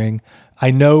engineering. I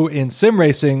know in sim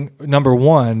racing, number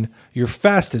one, you're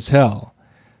fast as hell.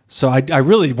 So I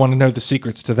really want to know the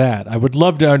secrets to that. I would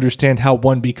love to understand how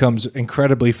one becomes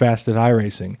incredibly fast at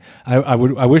iRacing. I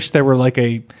wish there were like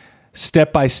a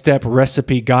step-by-step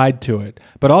recipe guide to it.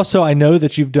 But also, I know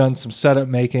that you've done some setup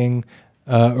making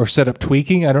or setup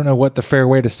tweaking. I don't know what the fair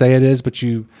way to say it is, but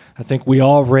I think we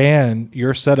all ran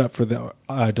your setup for the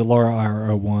Delara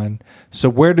IR01.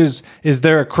 So is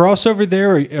there a crossover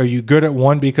there? Are you good at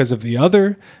one because of the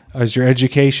other? Does your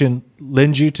education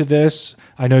lend you to this?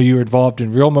 I know you were involved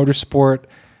in real motorsport.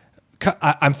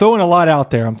 I'm throwing a lot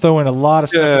out there. I'm throwing a lot of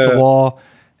stuff at the wall.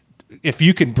 If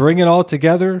you can bring it all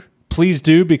together, please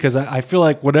do, because I feel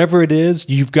like whatever it is,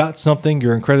 you've got something.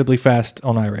 You're incredibly fast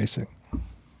on iRacing.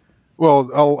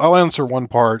 Well, I'll answer one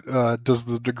part. Does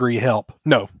the degree help?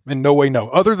 No, in no way, no.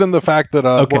 Other than the fact that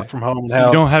I work from home. And so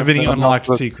you don't have any unlocked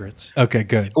secrets. Okay,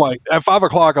 good. Like at 5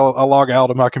 o'clock, I'll log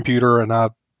out of my computer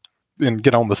and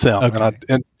get on the sim. Okay.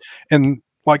 And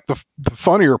like the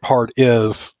funnier part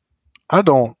is, I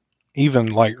don't even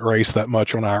like race that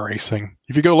much on iRacing.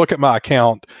 If you go look at my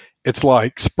account, it's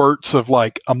like spurts of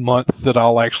like a month that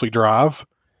I'll actually drive,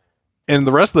 and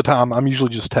the rest of the time I'm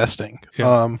usually just testing.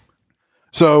 Yeah.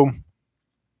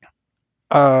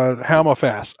 How am I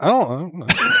fast? I don't know.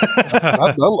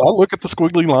 I look at the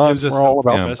squiggly lines. We're all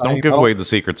about that. Don't give away the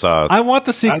secret sauce. I want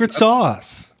the secret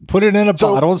sauce. Put it in a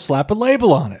bottle and slap a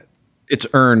label on it. It's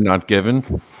earned, not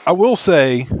given. I will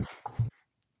say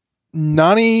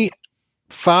 95%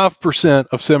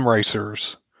 of sim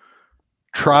racers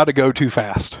try to go too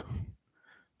fast.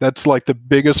 That's like the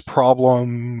biggest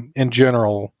problem in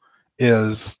general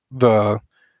is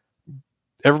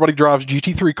everybody drives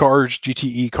GT3 cars,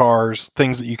 GTE cars,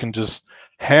 things that you can just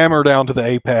hammer down to the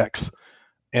apex.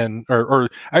 And or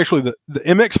actually the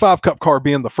MX5 Cup car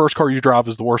being the first car you drive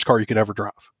is the worst car you could ever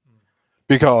drive.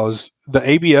 Because the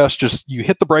ABS you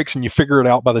hit the brakes and you figure it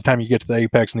out by the time you get to the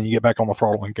apex, and then you get back on the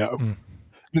throttle and go.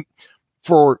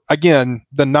 For, again,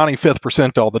 the 95th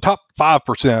percentile, the top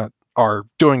 5% are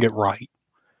doing it right.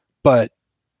 But,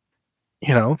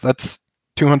 that's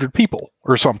 200 people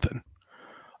or something.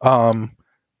 And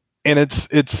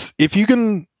it's if you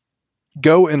can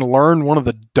go and learn one of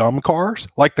the dumb cars,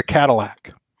 like the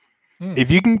Cadillac, if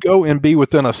you can go and be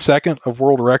within a second of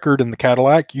world record in the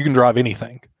Cadillac, you can drive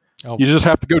anything. Oh. You just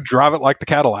have to go drive it like the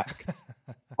Cadillac.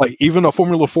 Like even a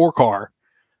Formula 4 car.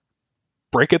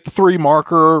 Brake at the 3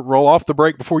 marker, roll off the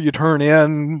brake before you turn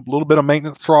in, a little bit of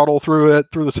maintenance throttle through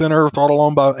the center, throttle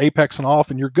on by apex and off,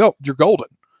 and you're golden.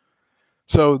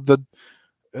 So the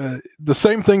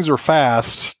same things are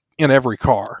fast in every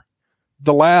car.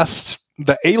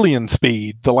 The alien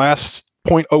speed, the last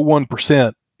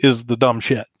 0.01% is the dumb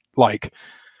shit. Like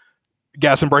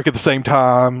gas and brake at the same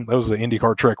time. That was the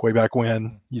IndyCar trick way back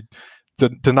when.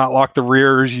 To not lock the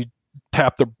rears, you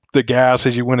tap the gas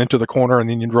as you went into the corner, and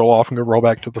then you'd roll off and go roll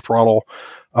back to the throttle.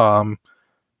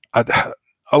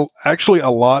 Actually, a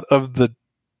lot of the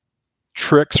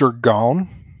tricks are gone.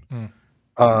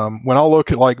 When I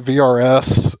look at like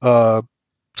VRS,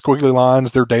 squiggly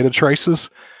lines, their data traces,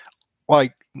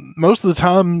 like most of the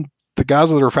time, the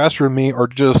guys that are faster than me are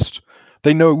just,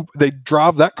 they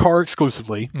drive that car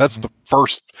exclusively. That's the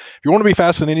first. If you want to be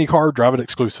fast in any car, drive it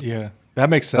exclusively. Yeah, that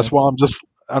makes sense. That's why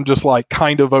I'm just like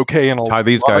kind of okay. And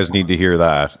these guys need to hear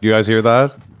that. Do you guys hear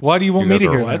that? Why do you want me to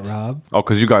hear that, Rob? Oh,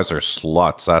 because you guys are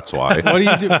sluts. That's why. What do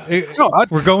you do?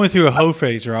 We're going through a hoe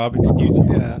phase, Rob. Excuse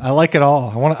me. Yeah, I like it all.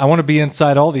 I want to be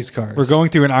inside all these cars. We're going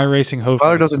through an iRacing hoe phase.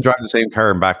 Tyler doesn't drive the same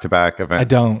car in back-to-back events. I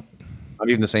don't. Not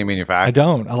even the same manufacturer. I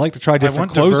don't. I like to try different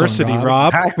clothes diversity, on,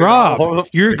 Rob. Rob,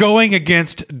 you're going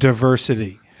against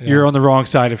diversity. Yeah. You're on the wrong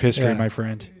side of history, my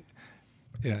friend.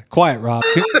 Yeah, quiet, Rob.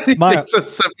 He takes a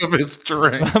sip of his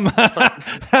drink.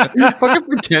 Fucking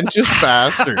pretentious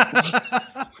bastard.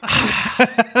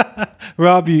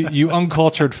 Rob, you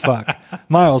uncultured fuck.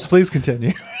 Miles, please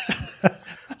continue.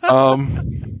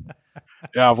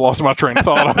 Yeah, I've lost my train of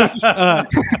thought.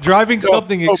 Driving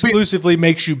something exclusively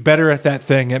makes you better at that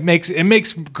thing. It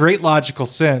makes great logical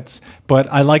sense.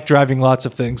 But I like driving lots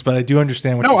of things. But I do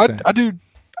understand what you're saying. I do.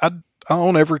 I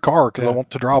own every car because I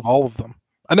want to drive all of them.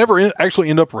 I never actually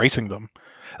end up racing them.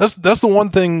 That's the one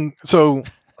thing. So,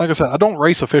 like I said, I don't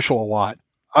race official a lot.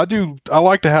 I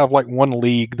like to have like one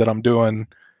league that I'm doing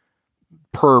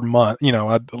per month.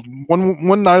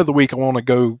 One night of the week I want to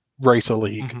go race a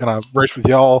league, and I race with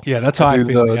y'all. Yeah, that's how I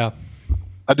feel.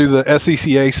 I do the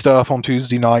SCCA stuff on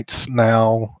Tuesday nights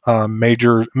now.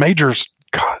 Majors.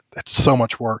 God, that's so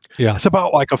much work. Yeah, it's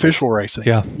about like official racing.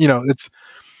 Yeah, it's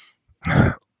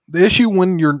the issue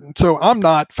when I'm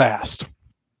not fast.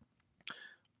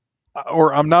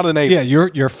 Or I'm not an A. Yeah,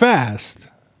 you're fast.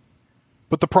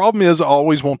 But the problem is I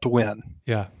always want to win.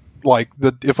 Yeah. Like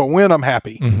if I win, I'm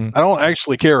happy. I don't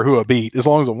actually care who I beat. As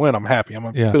long as I win, I'm happy. I'm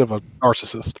a bit of a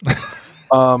narcissist.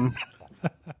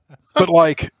 But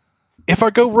like if I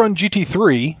go run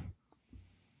GT3,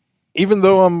 even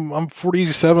though I'm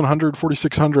 4,700,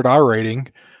 4,600 I rating,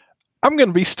 I'm going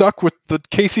to be stuck with the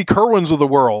Casey Kerwins of the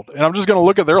world, and I'm just going to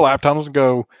look at their lap times and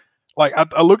go, like,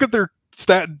 I look at their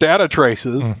stat data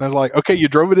traces, and I was like, okay, you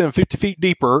drove it in 50 feet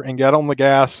deeper and got on the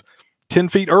gas 10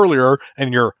 feet earlier,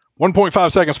 and you're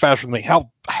 1.5 seconds faster than me.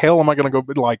 How the hell am I going to go?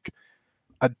 Like,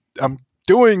 I'm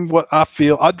doing what I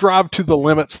feel. I drive to the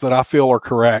limits that I feel are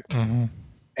correct,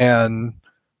 and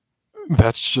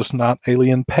that's just not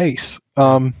alien pace.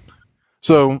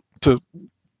 So to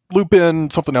loop in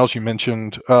something else you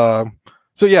mentioned, so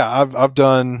yeah, I've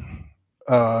done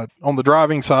on the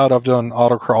driving side, I've done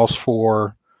autocross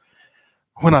for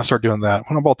when I started doing that.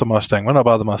 When I bought the Mustang, when I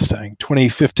bought the Mustang,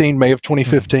 2015, May of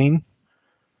 2015.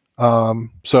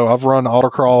 So I've run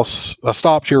autocross. I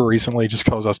stopped here recently just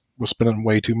because I was spending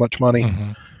way too much money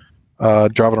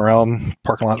driving around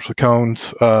parking lots with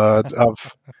cones.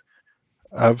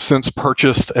 I've since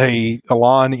purchased a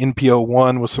Elan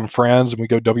NPO1 with some friends, and we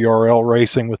go WRL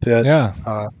racing with it.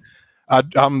 Yeah.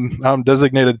 I'm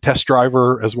designated test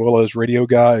driver as well as radio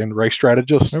guy and race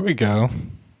strategist. There we go.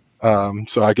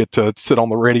 So I get to sit on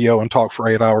the radio and talk for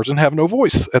 8 hours and have no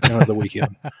voice at the end of the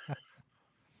weekend.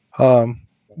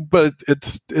 But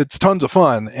it's tons of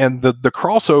fun, and the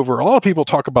crossover. A lot of people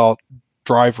talk about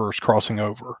drivers crossing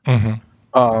over.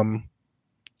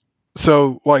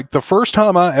 So like the first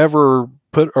time I ever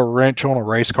put a wrench on a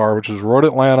race car, which was Road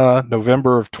Atlanta,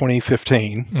 November of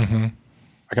 2015.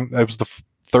 It was the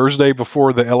Thursday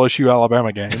before the LSU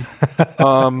Alabama game.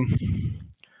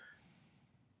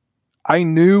 I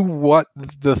knew what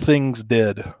the things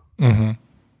did.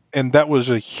 And that was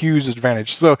a huge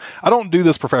advantage. So I don't do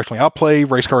this professionally. I play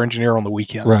race car engineer on the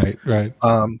weekends. Right.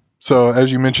 So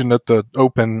as you mentioned at the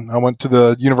Open, I went to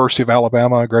the University of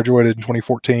Alabama. I graduated in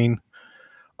 2014.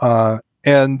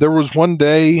 And there was one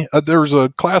day, there was a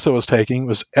class I was taking. It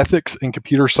was ethics and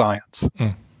computer science.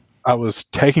 I was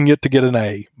taking it to get an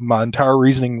A. My entire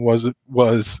reasoning was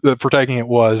for taking it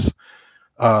was,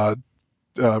 right.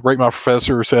 My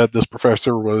professor said this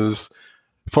professor was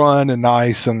fun and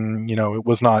nice, and it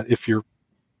was not, if you're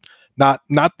not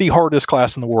the hardest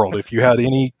class in the world. If you had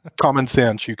any common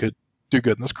sense, you could do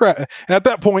good in this crap. And at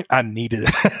that point, I needed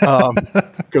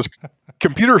it because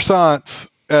computer science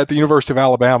at the University of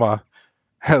Alabama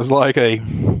has like a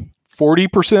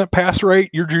 40% pass rate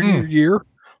your junior year.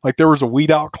 Like there was a weed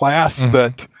out class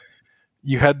that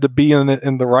you had to be in it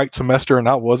in the right semester, and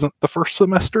I wasn't the first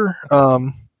semester.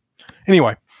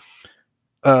 Anyway,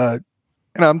 and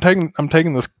I'm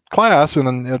taking this class, and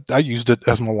then I used it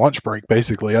as my lunch break.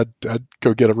 Basically, I'd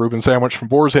go get a Reuben sandwich from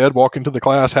Boar's Head, walk into the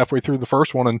class halfway through the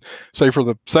first one, and say for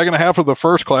the second half of the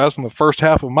first class and the first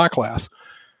half of my class.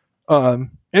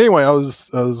 Anyway, I was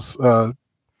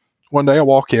one day I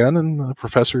walk in, and the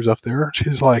professor's up there.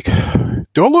 She's like,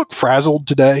 "Do I look frazzled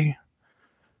today?"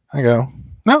 I go,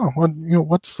 "No.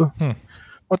 What's up?" And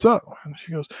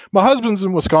she goes, "My husband's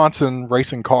in Wisconsin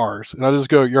racing cars." And I just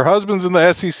go, "Your husband's in the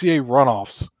SCCA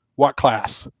runoffs. What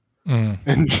class?"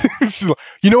 And she's like,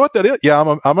 "You know what that is?"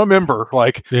 "Yeah, I'm a member."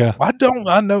 Like, yeah. "Why don't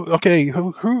I know?" "Okay,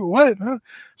 who, what?"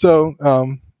 So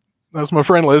that's my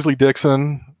friend Leslie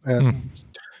Dixon, and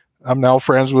I'm now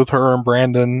friends with her and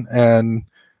Brandon, and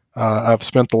I've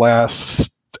spent the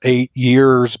last 8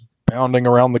 years bounding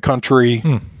around the country,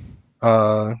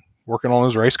 working on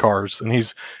his race cars. And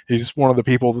he's one of the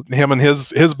people, him and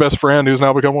his best friend, who's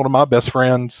now become one of my best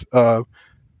friends.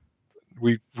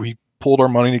 We pulled our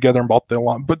money together and bought the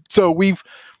line. But so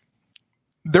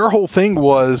their whole thing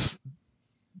was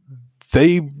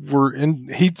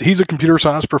he's a computer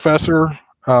science professor.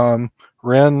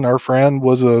 Ren, our friend,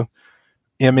 was a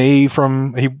ME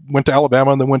he went to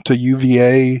Alabama and then went to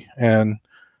UVA, and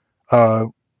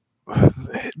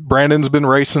Brandon's been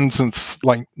racing since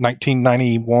like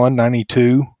 1991,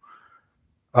 92.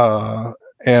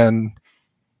 And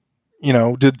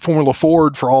did Formula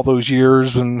Ford for all those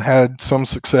years and had some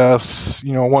success,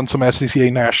 won some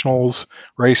SCCA nationals,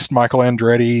 raced Michael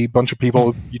Andretti, a bunch of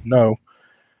people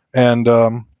and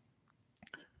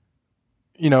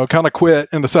kind of quit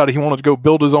and decided he wanted to go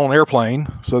build his own airplane.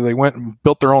 So they went and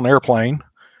built their own airplane.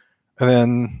 And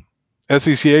then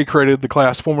SCCA created the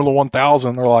class Formula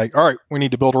 1000. They're like, all right, we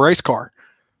need to build a race car.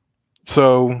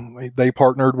 So they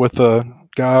partnered with a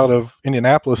guy out of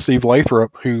Indianapolis, Steve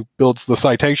Lathrop, who builds the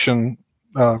Citation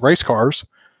race cars,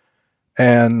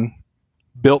 and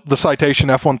built the Citation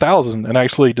F1000, and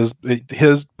actually does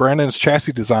Brandon's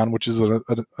chassis design, which is an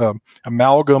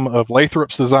amalgam of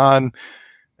Lathrop's design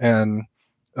and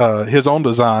his own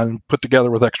design put together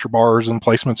with extra bars and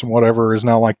placements and whatever, is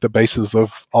now like the basis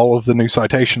of all of the new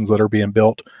Citations that are being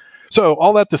built. So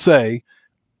all that to say,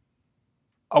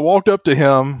 I walked up to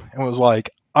him and was like,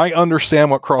 I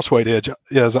understand what crossweight edge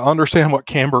is. I understand what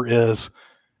camber is.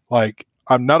 Like,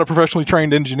 I'm not a professionally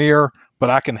trained engineer, but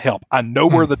I can help. I know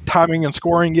where the timing and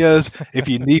scoring is. If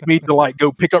you need me to like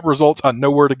go pick up results, I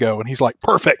know where to go. And he's like,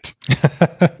 perfect.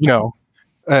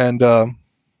 And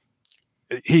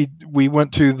we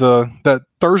went to that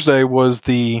Thursday was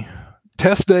the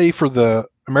test day for the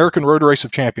American Road Race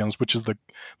of Champions, which is the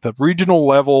regional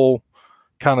level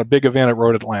kind of big event at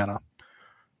Road Atlanta.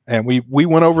 And we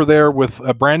went over there with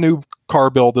a brand new car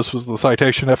build. This was the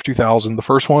Citation F2000, the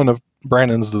first one of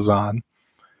Brandon's design.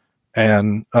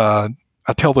 And I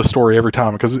tell this story every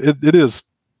time because it is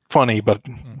funny, but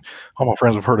all my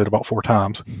friends have heard it about 4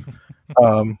 times.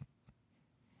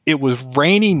 It was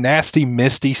rainy, nasty,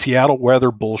 misty Seattle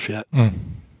weather bullshit.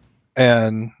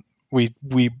 And we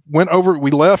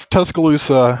left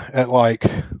Tuscaloosa at like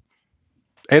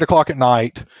 8 o'clock at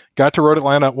night, got to Road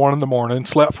Atlanta at 1 a.m,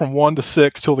 slept from 1 to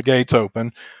 6 till the gates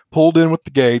open, pulled in with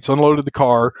the gates, unloaded the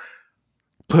car,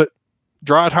 put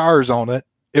dry tires on it.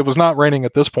 It was not raining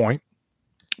at this point,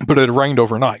 but it had rained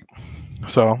overnight.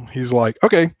 So he's like,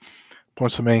 okay,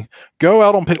 points to me, go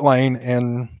out on pit lane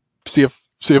and see if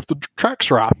the track's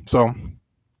dry. So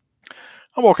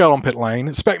I walk out on pit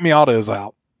lane. Spec Miata is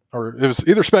out, or it was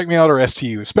either Spec Miata or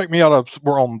STU. Spec Miata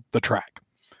were on the track.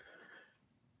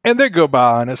 And they go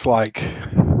by and it's like,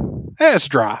 it's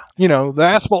dry. The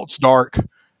asphalt's dark.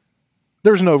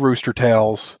 There's no rooster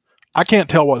tails. I can't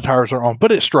tell what tires are on,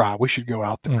 but it's dry. We should go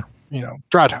out there.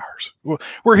 Dry tires.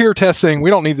 We're here testing.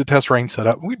 We don't need the test rain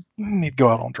setup. We need to go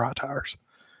out on dry tires.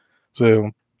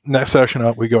 So next session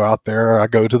up, we go out there. I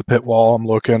go to the pit wall. I'm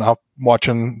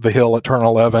watching the hill at turn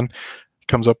 11.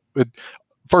 Comes up.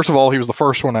 First of all, he was the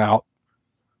first one out,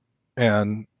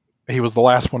 and he was the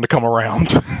last one to come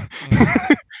around.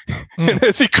 And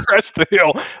as he crests the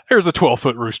hill, there's a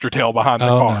 12-foot rooster tail behind the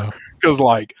car. Because,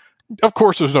 of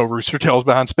course, there's no rooster tails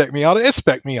behind Spec Miata. It's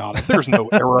Spec Miata. There's no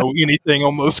arrow anything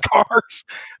on those cars.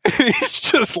 And he's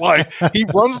just like, he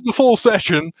runs the full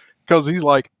session because he's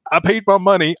like, I paid my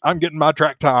money. I'm getting my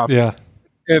track time. Yeah.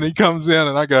 And he comes in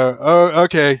and I go, oh,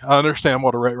 okay. I understand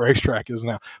what a racetrack is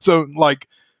now. So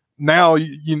now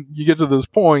you get to this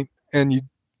point and you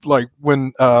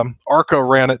when ARCA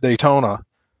ran at Daytona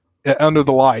under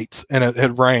the lights and it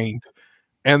had rained.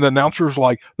 And the announcer's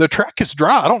like, the track is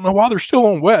dry. I don't know why they're still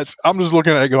on wets. I'm just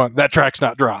looking at it going, that track's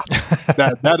not dry.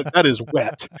 That is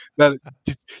wet.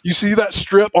 You see that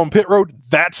strip on pit road?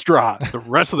 That's dry. The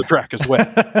rest of the track is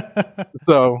wet.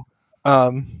 So,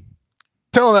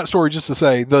 telling that story just to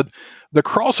say the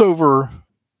crossover,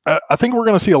 I think we're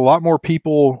going to see a lot more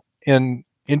people in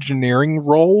engineering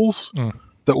roles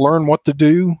that learn what to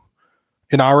do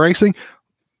in iRacing.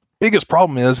 Biggest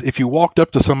problem is if you walked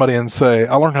up to somebody and say,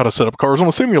 I learned how to set up cars on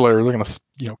a simulator, they're going to,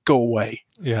 go away.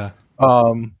 Yeah.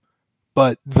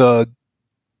 But it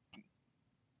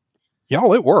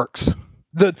works.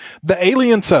 The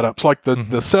alien setups, like the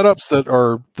setups that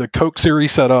are the Coke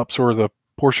Series setups or the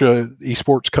Porsche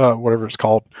Esports Cup, whatever it's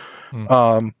called.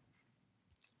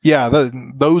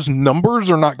 Those numbers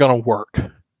are not going to work.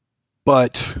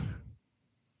 But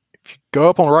if you go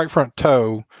up on the right front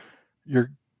toe,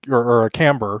 or a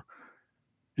camber,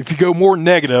 if you go more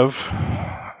negative,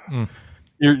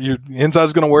 your inside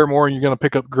is going to wear more and you're going to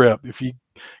pick up grip. If you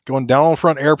going down on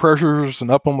front air pressures and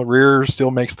up on the rear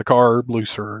still makes the car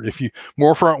looser. If you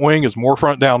more front wing is more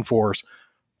front downforce,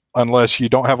 unless you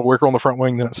don't have a wicker on the front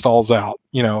wing, then it stalls out.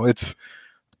 It's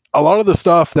a lot of the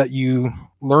stuff that you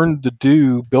learn to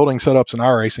do building setups in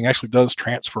iRacing actually does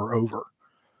transfer over.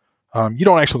 You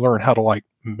don't actually learn how to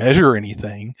measure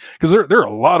anything because there are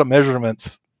a lot of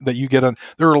measurements that you get on.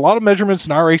 There are a lot of measurements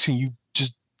in iRacing you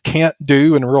just can't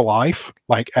do in real life.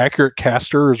 Like accurate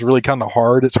caster is really kind of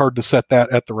hard. It's hard to set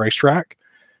that at the racetrack.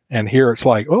 And here it's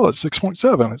like, oh, it's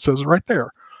 6.7. It says it right there.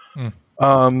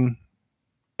 And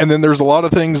then there's a lot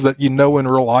of things that in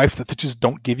real life that they just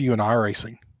don't give you in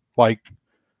iRacing.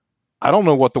 I don't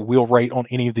know what the wheel rate on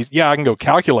any of these. Yeah, I can go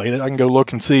calculate it. I can go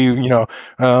look and see,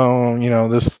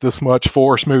 this much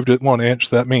force moved at 1 inch.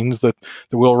 That means that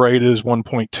the wheel rate is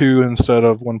 1.2 instead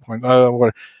of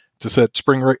 1.0 to set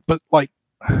spring rate. But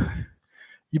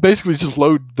you basically just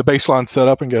load the baseline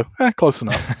setup and go, close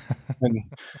enough. And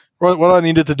what do I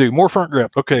needed to do? More front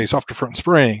grip. Okay, softer front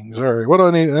springs. All right, what do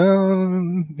I need?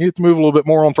 Need to move a little bit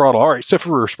more on throttle. All right,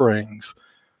 stiffer rear springs.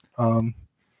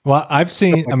 Well, I've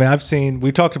seen,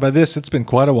 we talked about this, it's been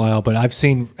quite a while, but I've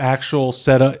seen actual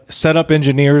setup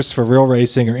engineers for real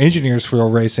racing or engineers for real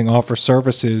racing offer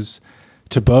services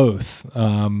to both,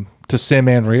 to sim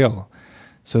and real.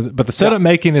 So, but the setup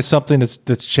making is something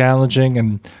that's challenging,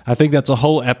 and I think that's a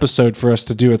whole episode for us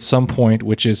to do at some point,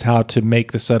 which is how to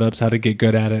make the setups, how to get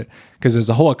good at it, because there's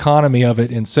a whole economy of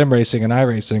it in sim racing and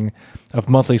iRacing of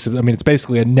monthly. It's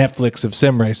basically a Netflix of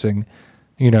sim racing.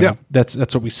 Yeah. That's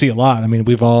what we see a lot. I mean,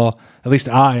 we've all, at least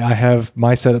I have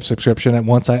my setup subscription. At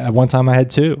one time I had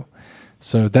two.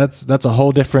 So that's a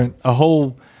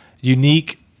whole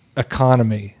unique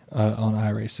economy on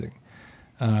iRacing.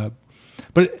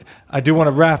 But I do want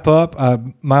to wrap up.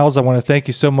 Miles, I want to thank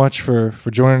you so much for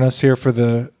joining us here for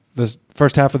the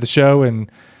first half of the show, and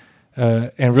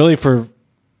really for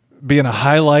being a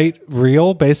highlight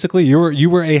reel. Basically, you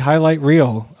were a highlight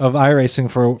reel of iRacing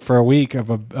for a week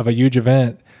of a huge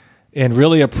event, and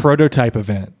really a prototype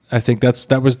event. I think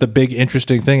that was the big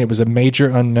interesting thing. It was a major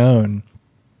unknown,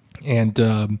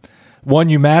 and one,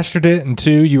 you mastered it, and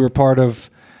two, you were part of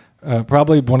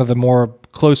probably one of the more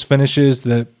close finishes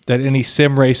that any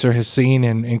sim racer has seen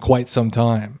in quite some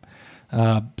time.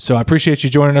 So I appreciate you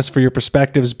joining us for your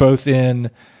perspectives, both in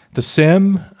the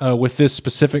sim with this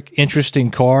specific interesting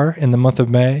car in the month of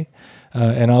May,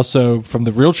 and also from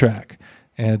the real track.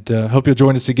 And hope you'll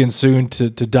join us again soon to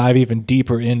dive even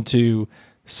deeper into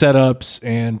setups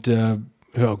and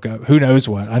who knows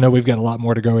what. I know we've got a lot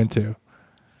more to go into.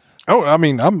 Oh, I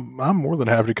mean, I'm more than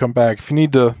happy to come back if you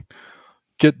need to.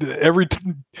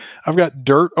 I've got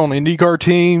dirt on IndyCar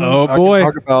teams. Oh boy, I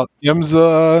can talk about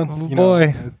IMSA. Oh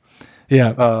boy,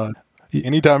 yeah.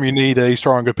 Anytime you need a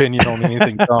strong opinion on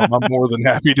anything, Tom, I'm more than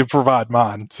happy to provide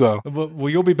mine. So, well,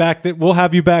 you'll be back. We'll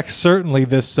have you back certainly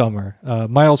this summer.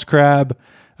 Miles Crabbe,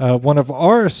 one of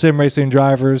our sim racing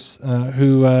drivers,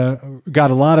 who got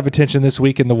a lot of attention this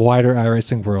week in the wider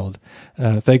iRacing world.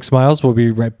 Thanks, Miles. We'll be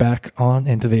right back on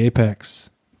Into the Apex.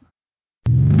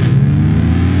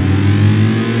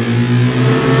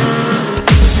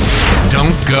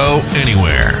 Don't go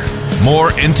anywhere.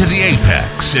 More Into the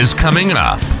Apex is coming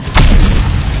up.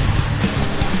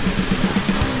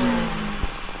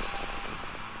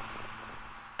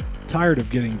 Tired of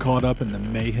getting caught up in the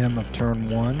mayhem of Turn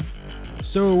 1?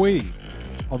 So are we.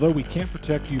 Although we can't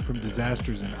protect you from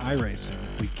disasters in iRacing,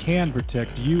 we can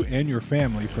protect you and your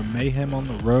family from mayhem on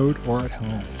the road or at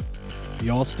home. The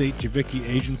Allstate Javicki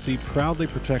Agency proudly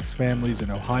protects families in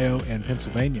Ohio and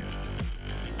Pennsylvania.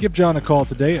 Give John a call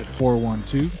today at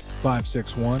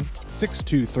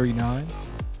 412-561-6239.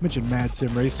 Mention Mad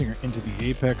Sim Racing or Into the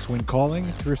Apex when calling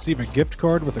to receive a gift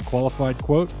card with a qualified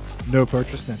quote, no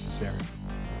purchase necessary.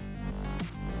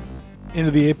 Into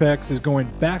the Apex is going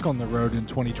back on the road in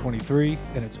 2023,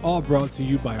 and it's all brought to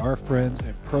you by our friends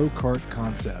at Pro Kart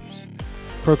Concepts.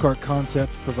 Pro Kart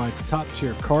Concepts provides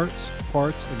top-tier karts,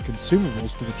 parts, and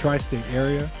consumables to the tri-state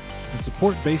area and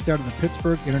support based out of the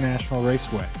Pittsburgh International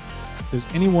Raceway. If there's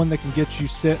anyone that can get you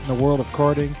set in the world of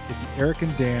karting, it's Eric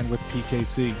and Dan with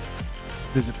PKC.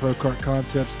 Visit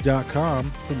ProKartConcepts.com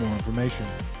for more information.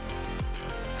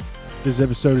 This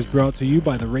episode is brought to you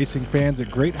by the racing fans at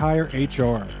Great Hire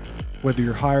HR. Whether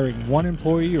you're hiring one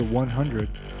employee or 100,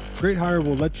 Great Hire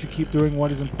will let you keep doing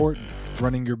what is important,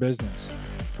 running your business.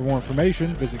 For more information,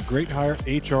 visit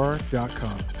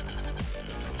GreatHireHR.com.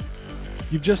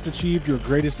 You've just achieved your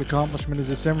greatest accomplishment as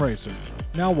a sim racer.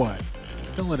 Now what?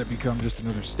 Don't let it become just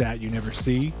another stat you never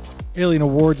see. Alien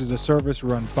Awards is a service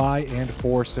run by and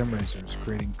for sim racers,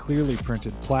 creating clearly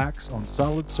printed plaques on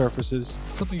solid surfaces,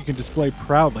 something you can display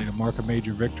proudly to mark a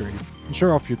major victory and show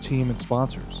off your team and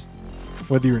sponsors.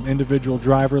 Whether you're an individual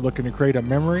driver looking to create a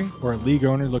memory or a league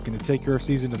owner looking to take your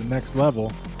season to the next level,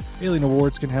 Alien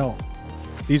Awards can help.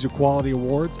 These are quality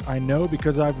awards I know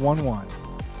because I've won one.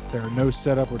 There are no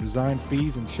setup or design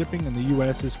fees, and shipping in the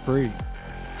U.S. is free.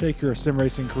 Take your sim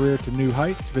racing career to new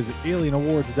heights. Visit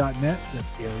alienawards.net.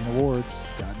 That's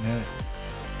alienawards.net.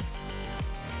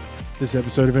 This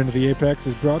episode of Into the Apex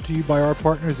is brought to you by our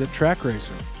partners at Track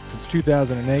Racer. Since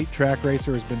 2008, Track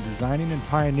Racer has been designing and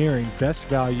pioneering best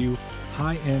value,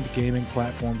 high-end gaming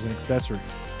platforms and accessories.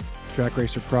 Track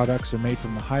Racer products are made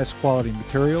from the highest quality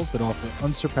materials that offer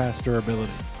unsurpassed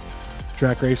durability.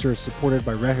 Track Racer is supported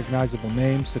by recognizable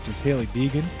names such as Haley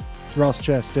Deegan, Ross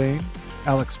Chastain,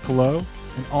 Alex Pillow,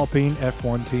 and Alpine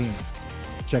F1 team.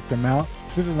 Check them out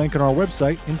through the link on our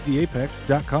website,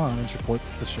 intotheapex.com, and support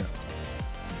the show.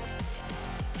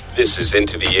 This is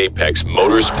Into the Apex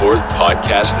Motorsport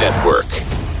Podcast Network.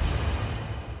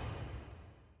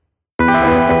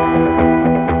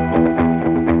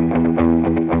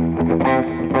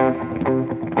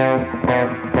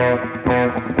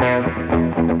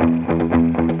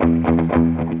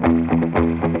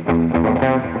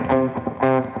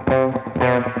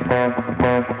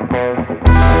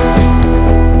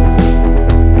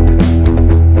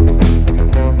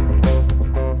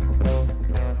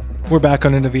 We're back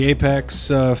on Into the Apex.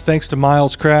 Thanks to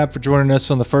Miles Crabbe for joining us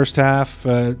on the first half,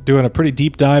 doing a pretty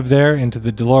deep dive there into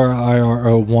the Delora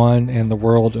IR01 and the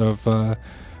world of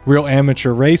real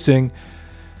amateur racing.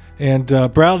 And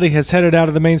Bradley has headed out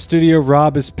of the main studio.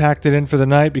 Rob has packed it in for the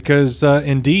night because,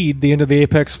 indeed, the end of the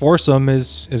Apex foursome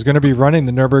is going to be running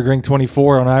the Nürburgring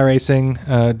 24 on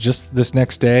iRacing just this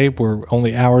next day. We're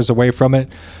only hours away from it.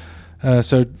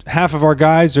 So half of our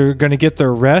guys are going to get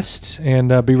their rest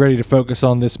and be ready to focus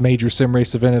on this major sim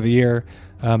race event of the year.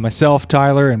 Myself,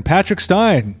 Tyler, and Patrick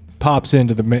Stein pops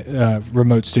into the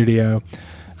remote studio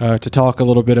to talk a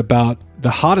little bit about the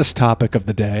hottest topic of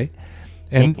the day.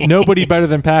 And nobody better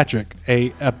than Patrick,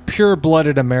 a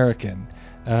pure-blooded American,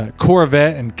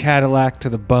 Corvette and Cadillac to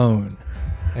the bone.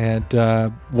 And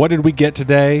what did we get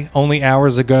today? Only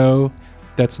hours ago.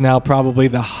 That's now probably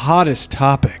the hottest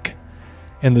topic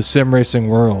in the sim racing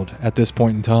world at this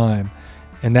point in time.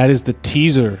 And that is the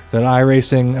teaser that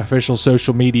iRacing official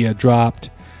social media dropped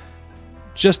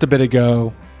just a bit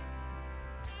ago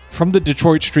from the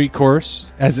Detroit street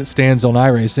course as it stands on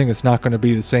iRacing. It's not going to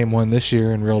be the same one this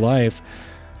year in real life.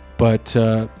 But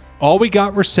all we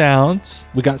got were sounds.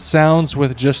 We got sounds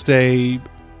with just a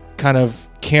kind of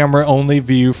camera-only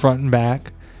view front and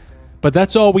back. But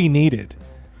that's all we needed.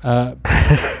 And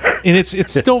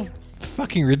it's still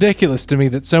fucking ridiculous to me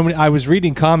that so many... I was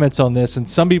reading comments on this, and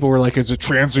some people were like, it's a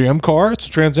Trans Am car? It's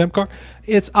a Trans Am car?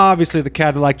 It's obviously the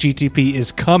Cadillac GTP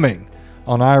is coming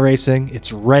on iRacing.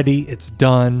 It's ready. It's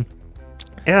done.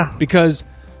 Yeah. Because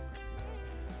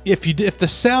if the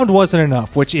sound wasn't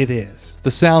enough, which it is,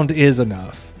 the sound is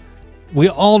enough. We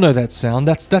all know that sound.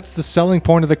 That's the selling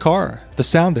point of the car. The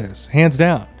sound is, hands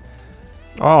down.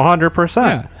 Oh, 100%.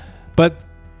 Yeah. But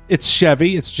it's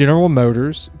Chevy, it's General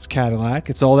Motors, it's Cadillac,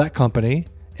 it's all that company.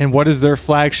 And what is their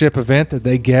flagship event that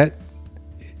they get?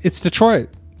 It's Detroit.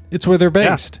 It's where they're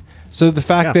based. Yeah. So the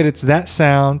fact that it's that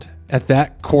sound at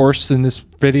that course in this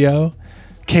video,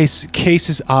 case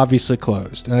is obviously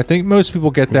closed. And I think most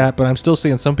people get that, but I'm still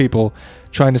seeing some people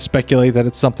trying to speculate that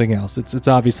it's something else. It's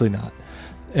obviously not.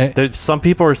 Some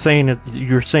people are saying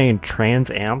you're saying Trans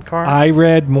Am car? I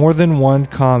read more than one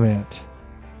comment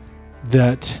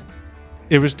that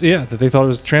it was that they thought it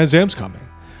was Trans Am's coming.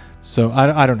 So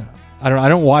I don't know. I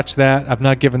don't watch that. I've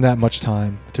not given that much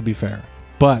time, to be fair.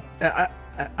 But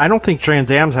I don't think Trans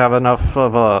Ams have enough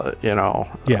of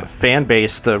a fan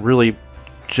base to really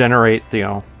generate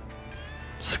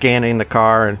scanning the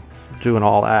car and doing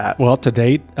all that. Well, to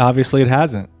date, obviously it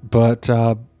hasn't. But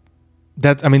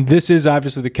this is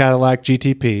obviously the Cadillac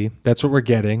GTP. That's what we're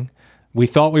getting. We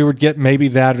thought we would get maybe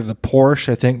that or the Porsche.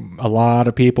 I think a lot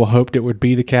of people hoped it would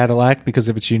be the Cadillac because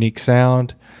of its unique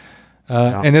sound.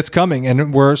 And it's coming.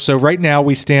 And right now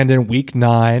we stand in week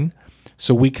 9.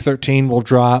 So week 13 will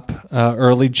drop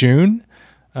early June,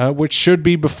 which should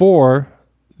be before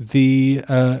the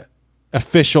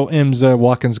official IMSA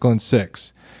Watkins Glen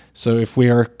 6. So if we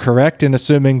are correct in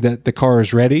assuming that the car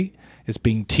is ready, it's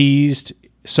being teased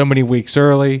so many weeks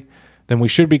early, then we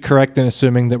should be correct in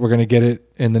assuming that we're going to get it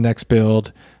in the next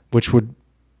build, which would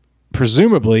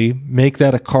presumably make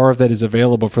that a car that is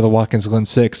available for the Watkins Glen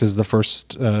 6 as the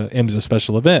first IMSA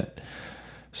special event.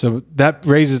 So that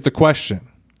raises the question.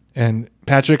 And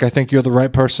Patrick, I think you're the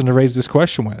right person to raise this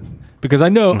question with, because I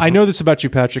know this about you,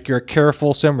 Patrick. You're a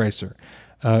careful sim racer.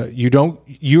 I know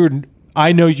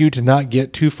you to not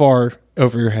get too far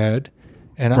over your head.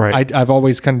 And right. I've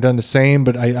always kind of done the same,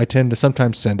 but I tend to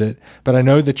sometimes send it. But I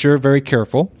know that you're very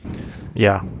careful.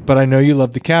 Yeah. But I know you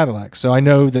love the Cadillac. So I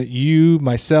know that you,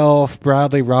 myself,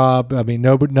 Bradley, Rob,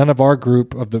 none of our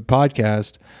group of the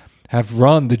podcast have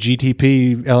run the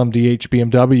GTP LMDH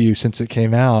BMW since it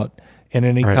came out in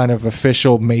any kind of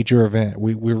official major event.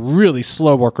 We're really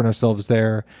slow working ourselves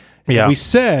there. Yeah. We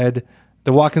said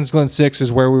the Watkins Glen 6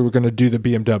 is where we were going to do the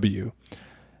BMW.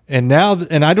 And now,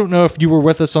 and I don't know if you were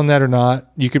with us on that or not.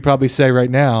 You could probably say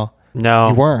right now. No,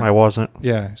 you weren't. I wasn't.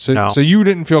 Yeah. So you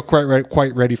didn't feel quite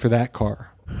ready for that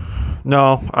car.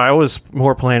 No, I was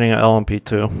more planning an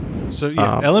LMP2. So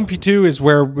yeah, LMP2 is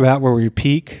where we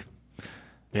peak.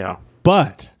 Yeah.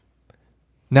 But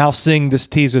now seeing this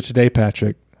teaser today,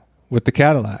 Patrick, with the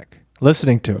Cadillac,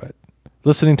 listening to it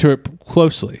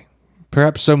closely,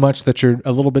 perhaps so much that you're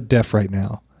a little bit deaf right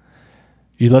now.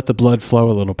 You let the blood flow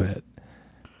a little bit.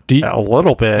 A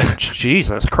little bit.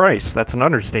 Jesus Christ, that's an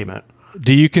understatement.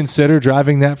 Do you consider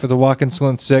driving that for the Watkins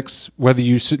Glen 6, whether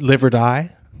you live or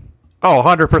die? Oh,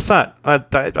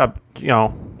 100%.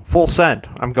 Full send.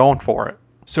 I'm going for it.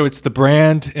 So it's the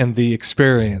brand and the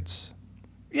experience.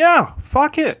 Yeah,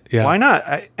 fuck it. Yeah. Why not?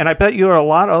 I bet you a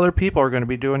lot of other people are going to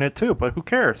be doing it too, but who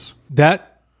cares? That's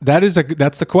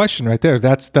the question right there.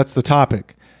 That's the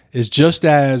topic. Is just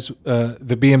as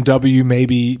the BMW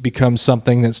maybe becomes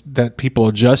something that people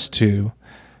adjust to,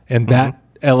 and that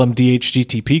LMDH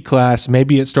GTP class,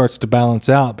 maybe it starts to balance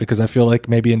out, because I feel like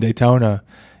maybe in Daytona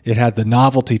it had the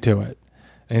novelty to it.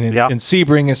 And in Yep.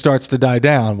 Sebring, it starts to die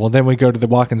down. Well, then we go to the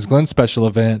Watkins Glen special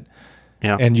event,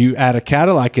 Yeah. and you add a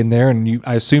Cadillac in there, and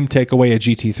I assume take away a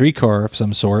GT3 car of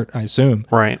some sort. I assume.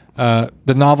 Right.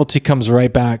 The novelty comes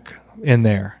right back in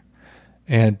there,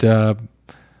 and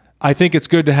I think it's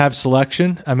good to have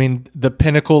selection. I mean, the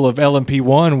pinnacle of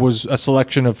LMP1 was a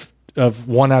selection of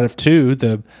 1 out of 2,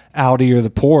 the Audi or the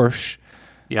Porsche.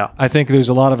 Yeah. I think there's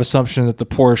a lot of assumption that the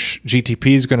Porsche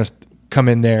GTP is going to come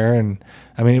in there, and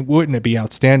I mean, wouldn't it be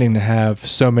outstanding to have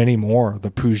so many more? The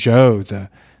Peugeot,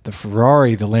 the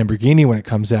Ferrari, the Lamborghini when it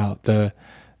comes out, the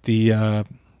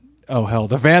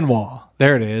Van Wall.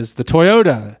 There it is. The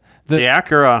Toyota, The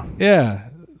Acura. yeah,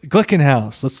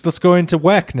 Glickenhaus. Let's go into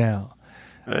WEC now.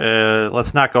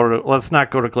 Let's not go to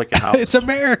Glickenhaus. It's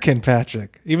American,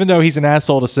 Patrick. Even though he's an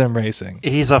asshole to sim racing,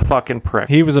 He's a fucking prick.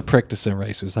 he was a prick to sim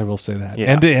racers. I will say that,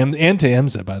 Yeah. and to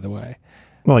IMSA, by the way.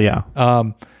 Well, yeah.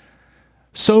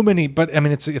 So many, but I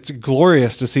mean, it's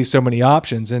glorious to see so many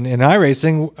options. And in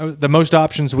iRacing, the most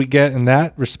options we get in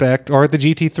that respect are the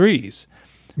GT3s.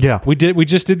 Yeah. We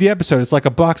just did the episode. It's like a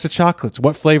box of chocolates.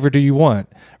 What flavor do you want?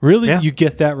 Really, Yeah. you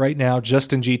get that right now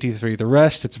just in GT3. The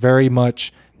rest, it's very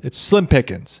much slim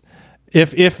pickings,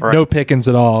 if Right. no pickings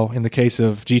at all in the case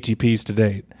of GTPs to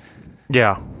date.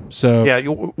 Yeah. So Yeah,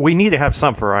 we need to have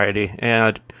some variety,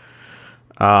 and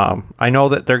I know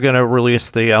that they're going to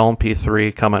release the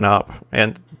LMP3 coming up,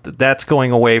 and that's going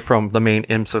away from the main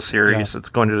IMSA series. Yeah. It's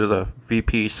going to the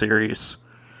VP series,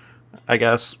 I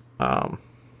guess,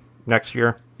 next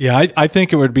year. Yeah, I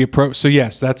think it would be So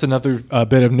yes, that's another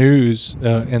bit of news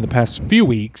in the past few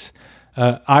weeks.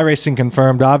 iRacing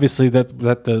confirmed, obviously, that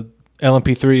the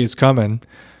LMP3 is coming.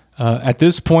 At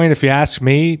this point, if you ask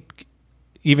me,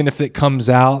 even if it comes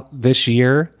out this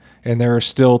year and there are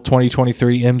still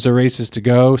 2023 IMSA races to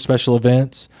go, special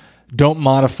events, don't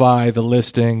modify the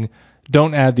listing.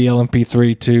 Don't add the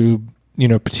LMP3 to,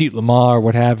 Petit Le Mans or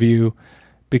what have you,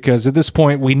 because at this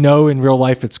point we know in real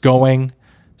life it's going.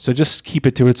 So just keep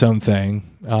it to its own thing.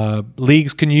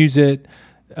 Leagues can use it.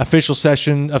 Official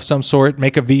session of some sort.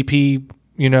 Make a VP,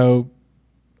 Yeah.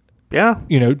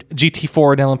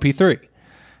 GT4 and LMP3.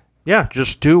 Yeah,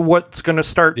 just do what's going to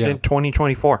start Yeah. in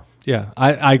 2024. Yeah,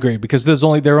 I agree, because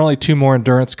there are only 2 more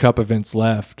Endurance Cup events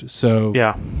left. So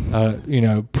Yeah.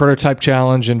 Prototype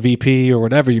Challenge and VP or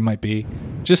whatever you might be,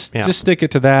 just stick it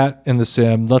to that in the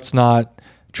sim. Let's not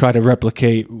try to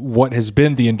replicate what has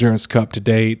been the Endurance Cup to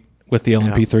date with the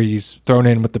LMP3s thrown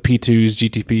in with the P2s,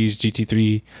 GTPs,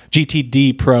 GT3,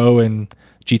 GTD Pro, and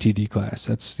GTD class.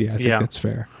 I think that's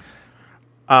fair.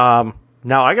 Now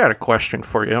I got a question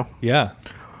for you. Yeah.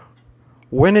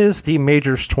 When is the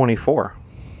Majors 24?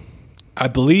 I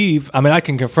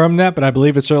can confirm that, but I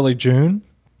believe it's early June.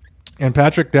 And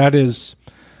Patrick, that is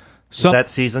Is that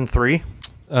season 3?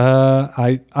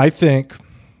 I think.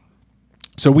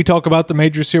 So we talk about the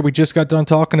majors here. We just got done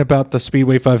talking about the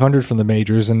Speedway 500 from the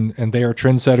majors, and they are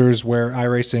trendsetters where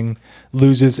iRacing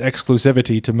loses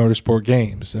exclusivity to motorsport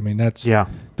games. I mean, that's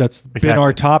been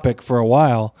our topic for a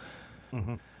while.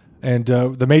 Mm-hmm. And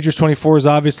the Majors 24 is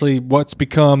obviously what's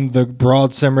become the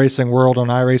broad sim racing world on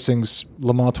iRacing's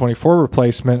Le Mans 24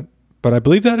 replacement. But I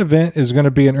believe that event is going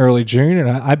to be in early June, and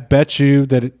I bet you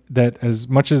that as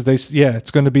much as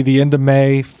it's going to be the end of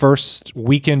May, first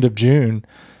weekend of June.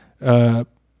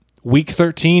 Week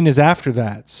 13 is after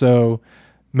that. So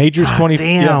Majors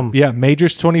 24,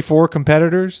 Majors 24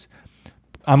 competitors.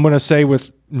 I'm going to say with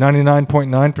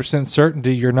 99.9%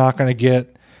 certainty, you're not going to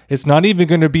get. It's not even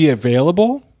going to be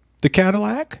available, the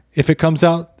Cadillac, if it comes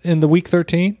out in the week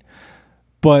 13.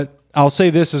 But I'll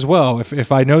say this as well: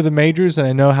 if I know the majors and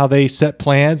I know how they set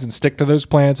plans and stick to those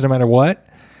plans no matter what,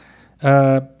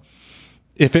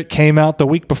 if it came out the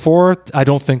week before, I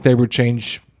don't think they would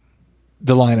change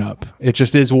the lineup. It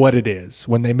just is what it is.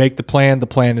 When they make the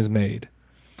plan is made.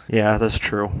 Yeah, that's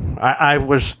true. I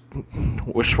was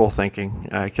wishful thinking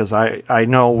because I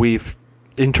know we've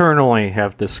internally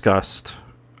have discussed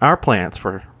our plans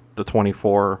for the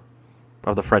 24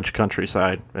 of the French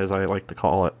countryside, as I like to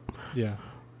call it. Yeah.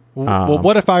 Well,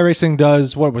 what if iRacing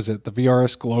does, what was it, the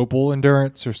VRS Global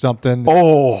Endurance or something? That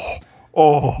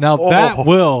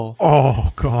will.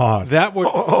 Oh God. That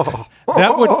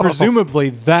would presumably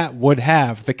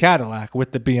have the Cadillac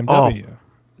with the BMW.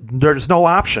 There's no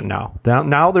option now.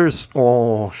 Now there's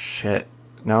shit.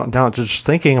 Now just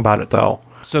thinking about it though.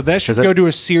 So that should go to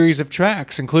a series of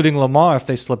tracks, including Le Mans, if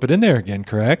they slip it in there again.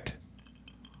 Correct?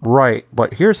 Right,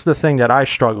 but here's the thing that I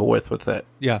struggle with it.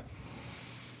 Yeah.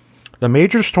 The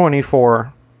Majors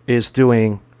 24 is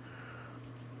doing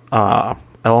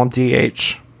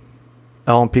LMDH,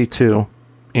 LMP2,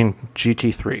 in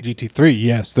GT3. GT3,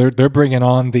 yes, they're bringing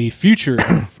on the future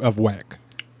of WEC.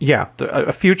 Yeah,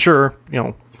 a future,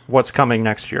 what's coming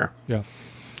next year. Yeah.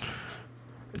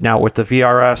 Now with the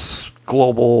VRS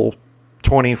Global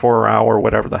 24-hour,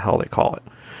 whatever the hell they call it,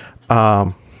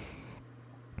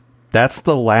 that's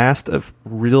the last of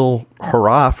real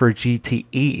hurrah for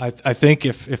GTE. I think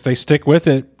if they stick with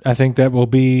it, I think that will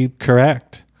be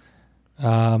correct.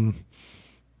 That's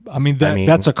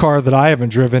a car that I haven't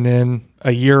driven in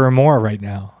a year or more right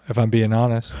now, if I'm being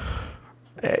honest.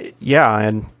 Yeah,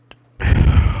 and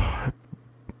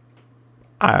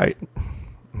I've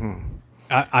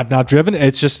not driven it.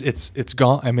 It's just it's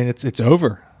gone. I mean, it's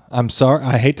over. I'm sorry.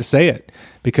 I hate to say it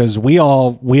because we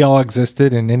all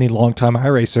existed, and any longtime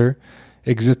iRacer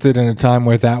existed in a time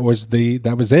where that was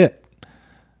it.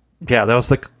 Yeah, that was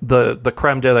the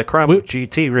creme de la creme of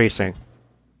GT racing.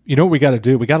 You know what we got to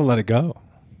do? We got to let it go.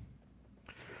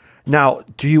 Now,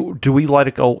 do we let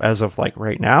it go as of like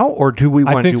right now, or do we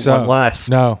want to do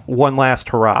one last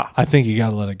hurrah? I think you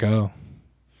got to let it go.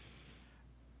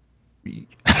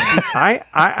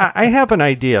 I have an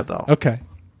idea though. Okay.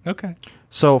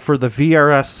 So for the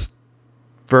VRS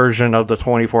version of the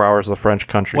 24 Hours of the French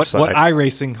Countryside, what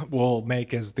iRacing will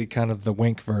make is the kind of the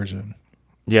wink version.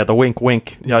 Yeah, the wink,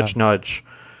 wink, nudge, nudge.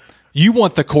 You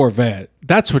want the Corvette?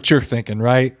 That's what you're thinking,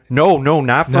 right? No,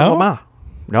 not for Le Mans.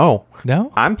 No.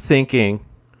 I'm thinking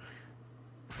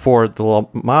for the Le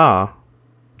Mans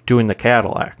doing the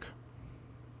Cadillac.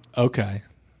 Okay.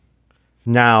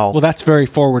 Now, well, that's very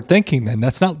forward thinking. Then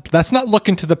that's not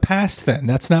looking to the past. Then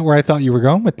that's not where I thought you were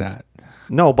going with that.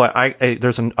 No, but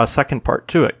there's a second part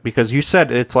to it because you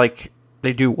said it's like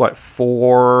they do what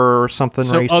 4 something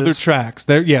so races. Other tracks.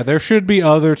 There should be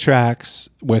other tracks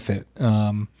with it.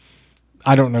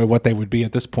 I don't know what they would be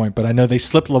at this point, but I know they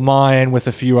slipped Le Mans in with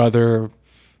a few other.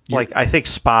 Like I think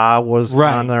Spa was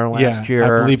on there last year.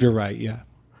 I believe you're right. Yeah,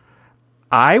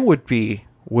 I would be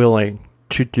willing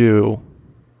to do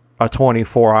a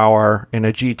 24-hour in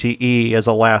a GTE as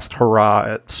a last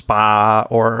hurrah at Spa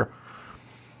or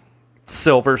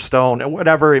Silverstone,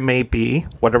 whatever it may be,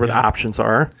 whatever the options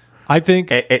are. I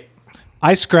think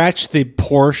I scratched the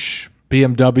Porsche,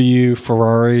 BMW,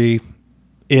 Ferrari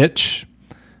itch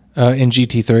in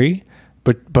GT3,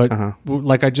 but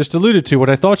like I just alluded to, what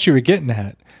I thought you were getting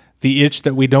at, the itch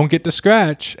that we don't get to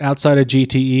scratch outside of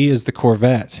GTE is the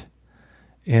Corvette,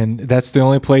 and that's the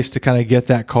only place to kind of get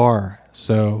that car.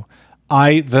 So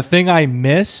the thing I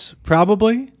miss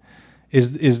probably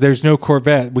is there's no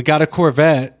Corvette. We got a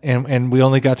Corvette and we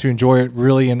only got to enjoy it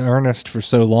really in earnest for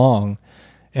so long.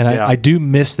 And I do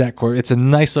miss that Corvette. It's a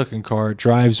nice looking car. It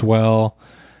drives well.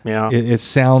 Yeah. It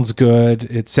sounds good.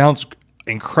 It sounds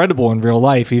incredible in real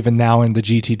life, even now in the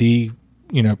GTD,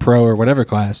 Pro or whatever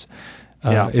class.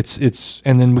 It's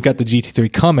and then we got the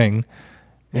GT3 coming,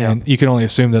 and you can only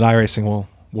assume that iRacing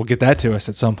will get that to us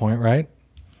at some point, right?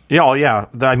 Yeah,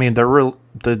 I mean, the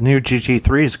new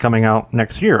GT3 is coming out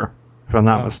next year, if I'm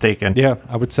not mistaken. Yeah,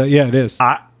 I would say, it is.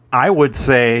 I would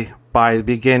say by the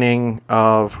beginning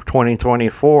of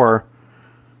 2024,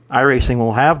 iRacing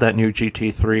will have that new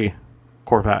GT3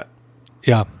 Corvette.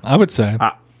 Yeah, I would say.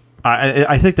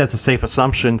 I think that's a safe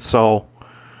assumption. So,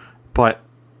 but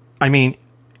I mean,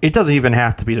 it doesn't even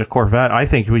have to be the Corvette. I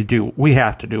think we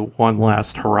have to do one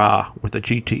last hurrah with the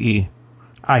GTE.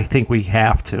 I think we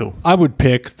have to. I would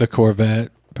pick the Corvette,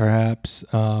 perhaps.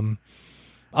 I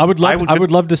would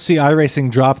love to see iRacing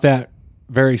drop that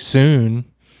very soon,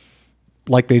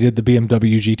 like they did the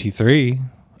BMW GT3,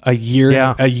 a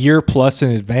year plus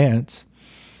in advance.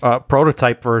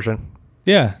 Prototype version.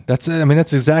 Yeah, that's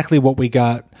exactly what we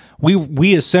got.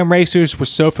 We as sim racers were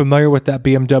so familiar with that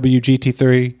BMW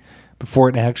GT3 before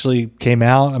it actually came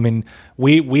out. I mean,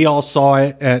 we all saw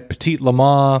it at Petit Le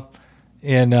Mans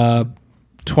in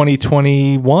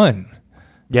 2021.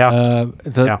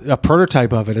 A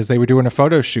prototype of it as they were doing a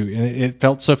photo shoot, and it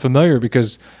felt so familiar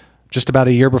because just about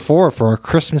a year before, for our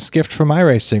Christmas gift from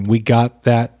iRacing, we got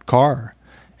that car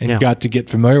and got to get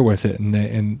familiar with it,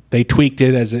 and they tweaked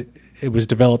it as it was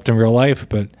developed in real life.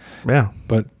 But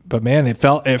man, it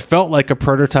felt like a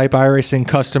prototype iRacing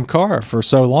custom car for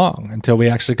so long until we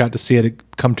actually got to see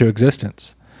it come to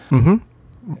existence. Mm-hmm.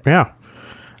 Yeah,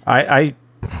 I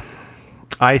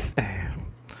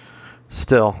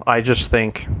just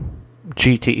think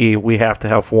GTE, we have to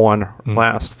have one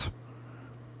last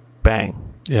bang.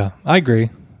 Yeah, I agree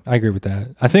with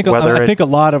that. I think a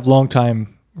lot of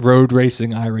longtime road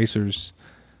racing iRacers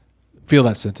feel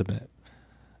that sentiment.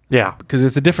 Yeah, because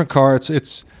it's a different car.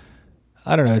 It's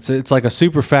I don't know. It's like a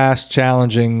super fast,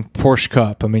 challenging Porsche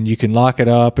Cup. I mean, you can lock it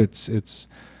up. It's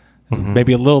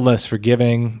maybe a little less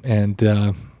forgiving, and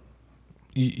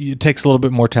it takes a little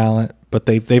bit more talent, but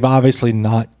they've obviously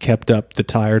not kept up the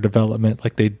tire development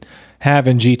like they have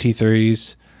in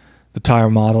GT3s, the tire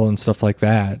model and stuff like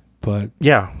that. But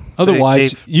Yeah.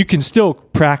 otherwise, you can still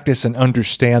practice and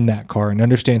understand that car and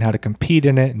understand how to compete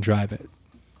in it and drive it.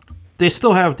 They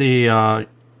still have the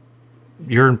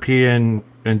European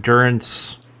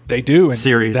endurance. They do, and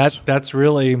series. That's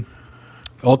really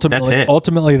ultimately That's it.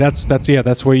 ultimately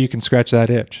that's where you can scratch that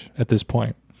itch at this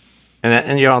point.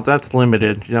 And that's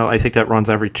limited. I think that runs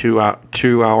every 2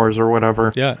 hours or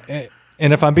whatever. Yeah.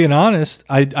 And if I'm being honest,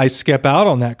 I skip out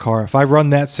on that car. If I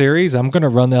run that series, I'm going to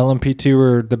run the LMP2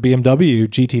 or the BMW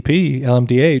GTP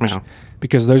LMDH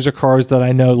because those are cars that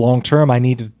I know long term I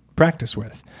need to practice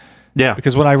with. Yeah.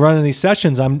 Because when I run in these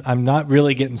sessions, I'm not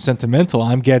really getting sentimental.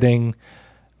 I'm getting,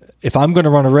 if I'm going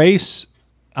to run a race,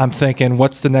 I'm thinking,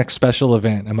 what's the next special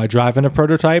event? Am I driving a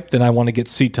prototype? Then I want to get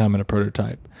seat time in a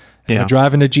prototype. Am I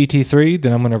driving a GT3?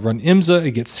 Then I'm going to run IMSA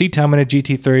and get seat time in a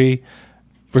GT3,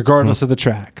 regardless of the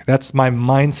track. That's my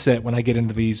mindset when I get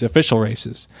into these official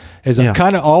races. I'm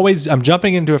kind of always, I'm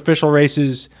jumping into official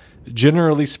races,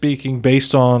 generally speaking,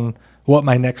 based on what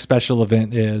my next special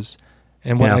event is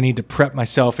and what I need to prep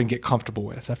myself and get comfortable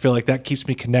with. I feel like that keeps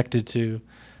me connected to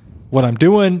what I'm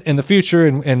doing in the future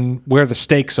and where the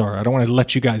stakes are. I don't want to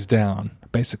let you guys down,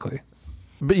 basically.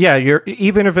 But yeah,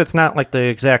 even if it's not like the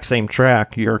exact same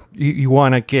track, you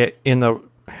want to get in the.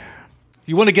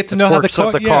 You want to get to know how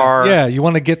the car. Yeah, you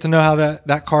want to get to know how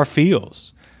that car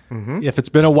feels. Mm-hmm. If it's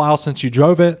been a while since you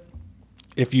drove it,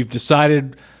 if you've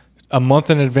decided a month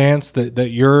in advance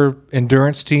that your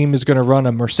endurance team is going to run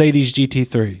a Mercedes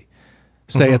GT3,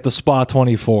 say at the Spa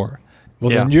 24,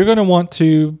 then you're going to want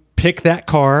to pick that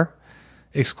car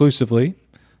exclusively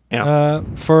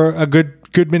for a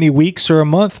good many weeks or a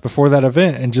month before that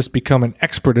event and just become an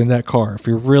expert in that car if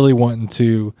you're really wanting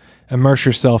to immerse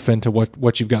yourself into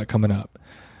what you've got coming up.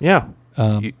 Yeah.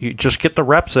 You just get the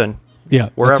reps in. Yeah.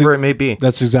 Wherever it may be.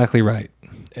 That's exactly right.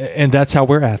 And that's how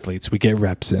we're athletes. We get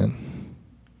reps in.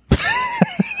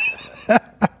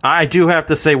 I do have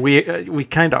to say we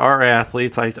kind of are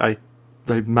athletes. I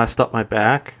messed up my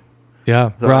back.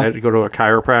 Yeah. So I had to go to a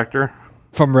chiropractor.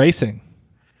 From racing.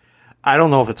 I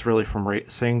don't know if it's really from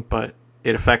racing, but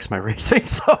it affects my racing.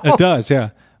 So it does, yeah.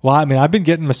 Well, I mean, I've been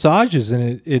getting massages,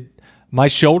 and my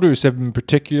shoulders have been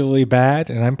particularly bad,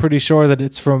 and I'm pretty sure that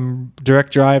it's from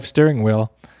direct drive steering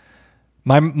wheel.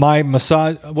 My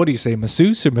massage, what do you say,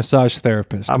 masseuse or massage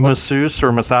therapist? A masseuse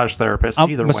or massage therapist,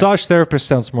 either way. Massage therapist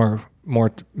sounds more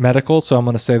medical, so I'm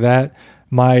going to say that.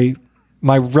 My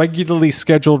regularly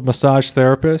scheduled massage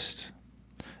therapist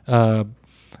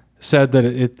said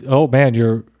that oh man,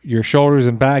 your shoulders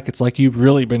and back, it's like you've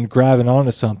really been grabbing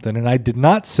onto something. And I did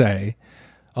not say,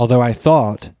 although I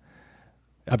thought,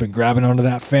 I've been grabbing onto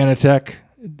that Fanatec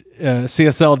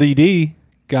CSL-DD,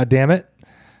 God damn it.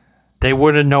 They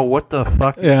wouldn't know what the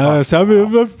fuck. Yeah,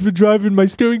 I've been driving my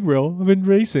steering wheel. I've been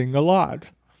racing a lot.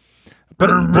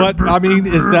 But I mean,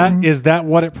 is that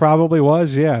what it probably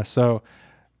was? Yeah. So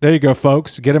there you go,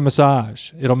 folks. Get a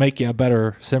massage. It'll make you a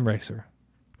better sim racer.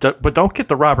 But don't get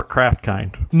the Robert Kraft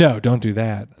kind. No, don't do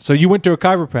that. So you went to a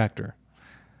chiropractor.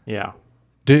 Yeah.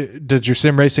 Did your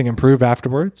sim racing improve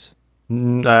afterwards?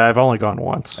 I've only gone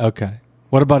once. Okay.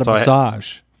 What about a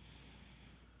massage?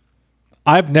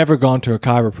 I've never gone to a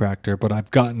chiropractor, but I've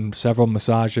gotten several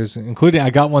massages, including I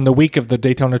got one the week of the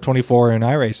Daytona 24 in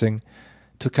iRacing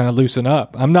to kind of loosen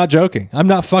up. I'm not joking. I'm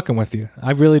not fucking with you.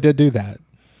 I really did do that.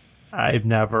 I've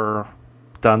never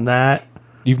done that.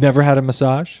 You've never had a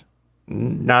massage?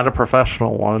 Not a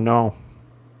professional one, no.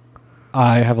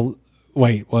 I have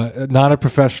not a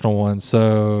professional one.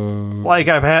 So like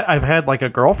I've had like a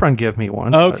girlfriend give me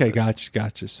one. Okay,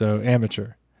 gotcha. So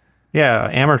amateur. Yeah,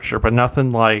 amateur, but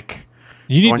nothing like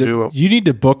you need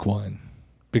to book one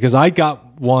because I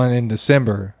got one in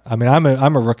December. I mean, I'm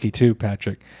a rookie too,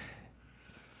 Patrick.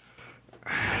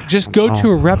 Just go to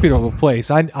a reputable place.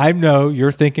 I know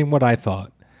you're thinking what I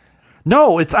thought.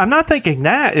 No, I'm not thinking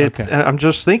that. I'm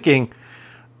just thinking,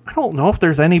 I don't know if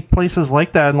there's any places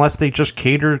like that unless they just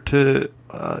cater to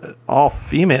all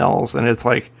females. And it's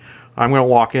like, I'm going to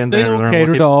walk in there. They don't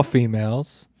cater to all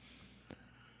females.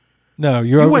 No,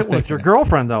 you went with your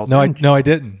girlfriend though. No, I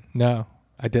didn't. No,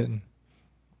 I didn't.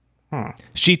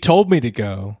 She told me to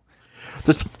go.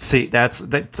 See, that's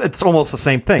it's almost the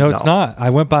same thing. No, it's not.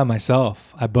 I went by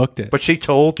myself. I booked it. But she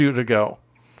told you to go.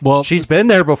 Well, she's been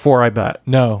there before, I bet.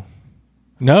 No.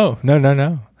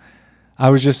 I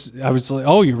was like,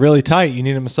 oh, you're really tight. You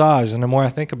need a massage. And the more I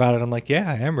think about it, I'm like, yeah,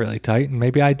 I am really tight, and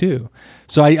maybe I do.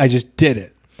 So I just did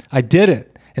it. I did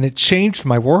it, and it changed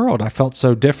my world. I felt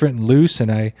so different and loose,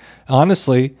 and I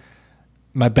honestly,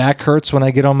 my back hurts when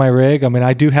I get on my rig. I mean,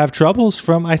 I do have troubles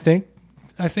from, I think,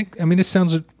 it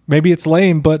sounds, maybe it's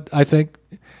lame, but I think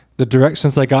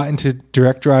since I got into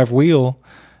direct drive wheel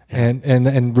and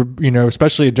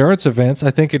especially endurance events,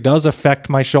 I think it does affect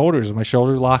my shoulders. My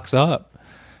shoulder locks up.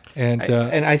 And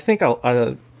I think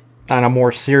on a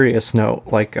more serious note,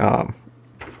 like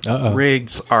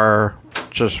rigs are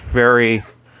just very,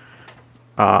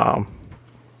 the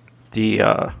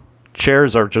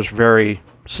chairs are just very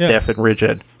stiff and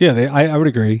rigid. Yeah, I would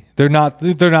agree. They're not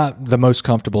the most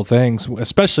comfortable things,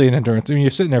 especially in endurance. I mean,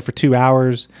 you're sitting there for 2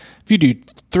 hours. If you do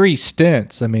 3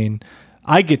 stints, I mean,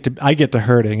 I get to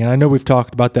hurting, and I know we've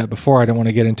talked about that before. I don't want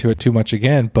to get into it too much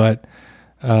again, but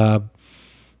I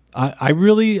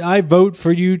vote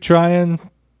for you trying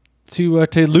to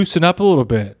loosen up a little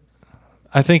bit.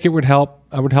 I think it would help.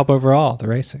 I would help overall the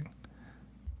racing.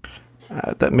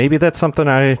 Maybe that's something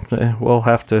I will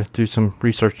have to do some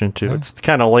research into. It's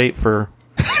kind of late for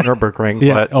Nürburgring.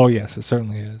 Yeah. But Oh yes, it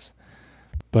certainly is.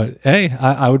 But hey,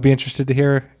 I would be interested to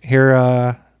hear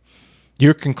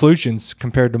your conclusions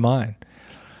compared to mine.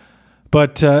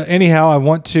 But anyhow, I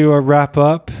want to wrap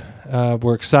up.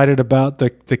 We're excited about the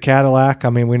Cadillac. I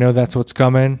mean, we know that's what's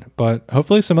coming, but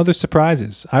hopefully some other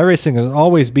surprises. iRacing is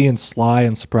always being sly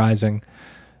and surprising,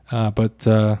 but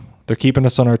they're keeping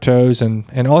us on our toes,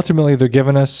 and ultimately they're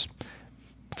giving us,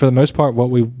 for the most part, what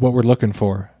we're looking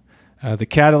for. The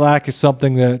Cadillac is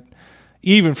something that,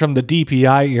 even from the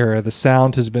DPI era, the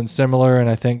sound has been similar, and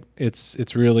I think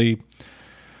it's really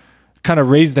kind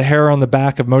of raised the hair on the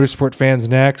back of motorsport fans'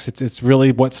 necks. It's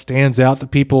really what stands out to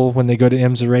people when they go to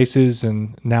IMSA races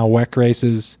and now WEC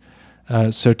races.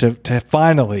 So to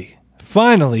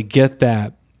finally get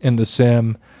that in the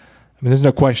sim, I mean, there's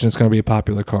no question it's going to be a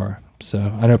popular car.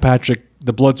 So I know, Patrick,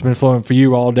 the blood's been flowing for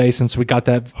you all day since we got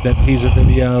that teaser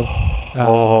video.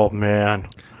 Oh man,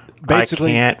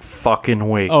 basically, I can't fucking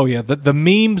wait. Oh yeah, the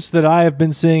memes that I have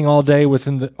been seeing all day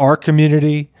within our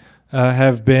community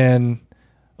have been,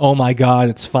 oh my God,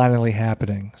 it's finally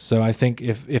happening. So I think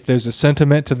if there's a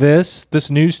sentiment to this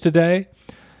news today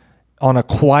on a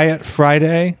quiet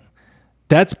Friday,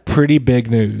 that's pretty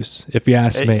big news, if you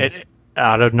ask me.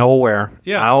 Out of nowhere.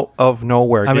 Yeah. Out of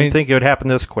nowhere. Didn't think it would happen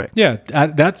this quick. Yeah,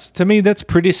 to me, that's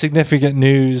pretty significant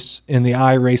news in the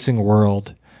iRacing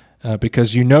world,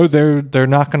 because they're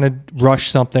not going to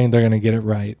rush something. They're going to get it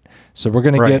right. So we're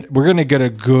going to get a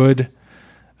good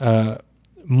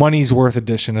money's worth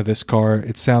edition of this car.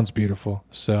 It sounds beautiful.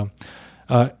 So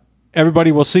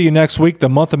everybody, we'll see you next week. The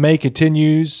month of May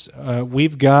continues.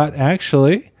 We've got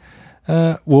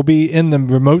we'll be in the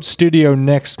remote studio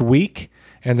next week.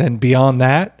 And then beyond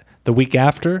that, the week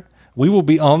after, we will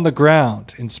be on the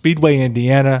ground in Speedway,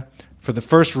 Indiana, for the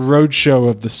first road show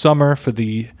of the summer for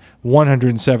the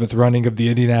 107th running of the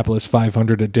Indianapolis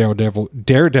 500 at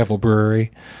Daredevil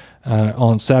Brewery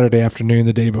on Saturday afternoon,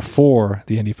 the day before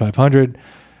the Indy 500.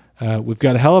 We've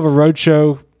got a hell of a road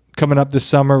show coming up this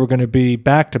summer. We're going to be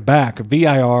back-to-back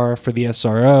VIR for the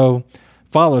SRO,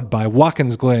 followed by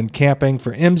Watkins Glen camping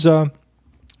for IMSA,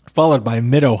 followed by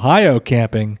Mid-Ohio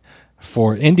camping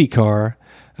for IndyCar.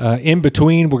 In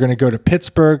between, we're going to go to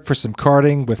Pittsburgh for some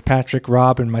karting with Patrick,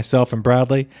 Rob, and myself and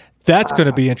Bradley. That's going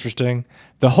to be interesting.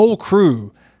 The whole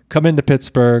crew come into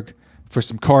Pittsburgh for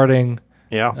some karting,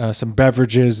 some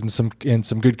beverages, and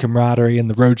some good camaraderie, and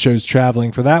the road show's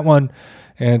traveling for that one.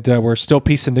 And we're still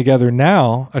piecing together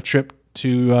now a trip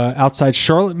to outside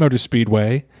Charlotte Motor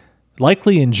Speedway,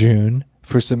 likely in June,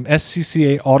 for some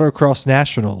SCCA Autocross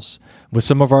Nationals with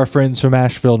some of our friends from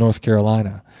Asheville, North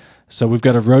Carolina. So we've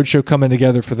got a roadshow coming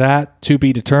together for that, to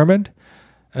be determined,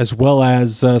 as well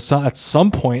as at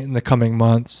some point in the coming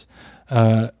months,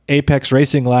 Apex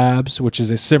Racing Labs, which is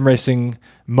a sim racing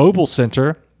mobile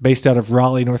center based out of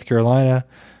Raleigh, North Carolina,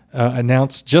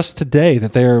 announced just today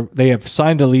that they have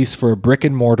signed a lease for a brick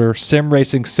and mortar sim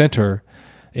racing center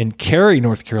in Cary,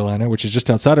 North Carolina, which is just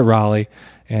outside of Raleigh,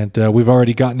 and we've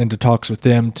already gotten into talks with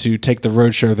them to take the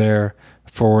roadshow there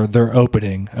for their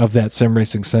opening of that sim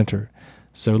racing center.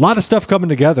 So a lot of stuff coming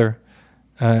together.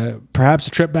 Perhaps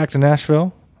a trip back to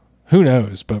Nashville. Who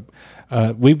knows? But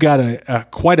we've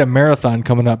got quite a marathon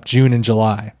coming up June and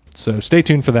July. So stay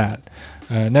tuned for that.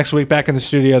 Next week, back in the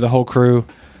studio, the whole crew.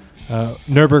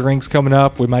 Nürburgring's coming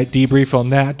up. We might debrief on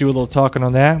that, do a little talking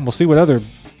on that, and we'll see what other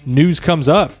news comes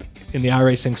up in the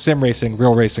iRacing, sim racing,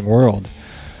 real racing world.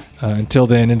 Until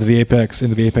then, into the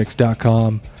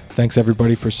apex.com. Thanks,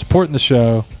 everybody, for supporting the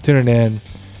show, tuning in,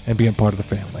 and being part of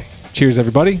the family. Cheers,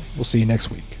 everybody. We'll see you next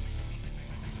week.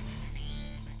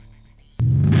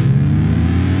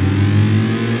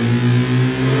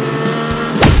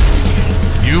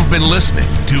 You've been listening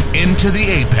to Into the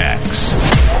Apex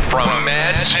from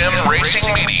Mad Sim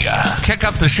Racing Media. Check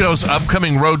out the show's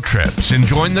upcoming road trips and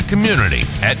join the community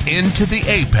at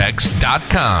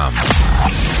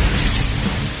intotheapex.com.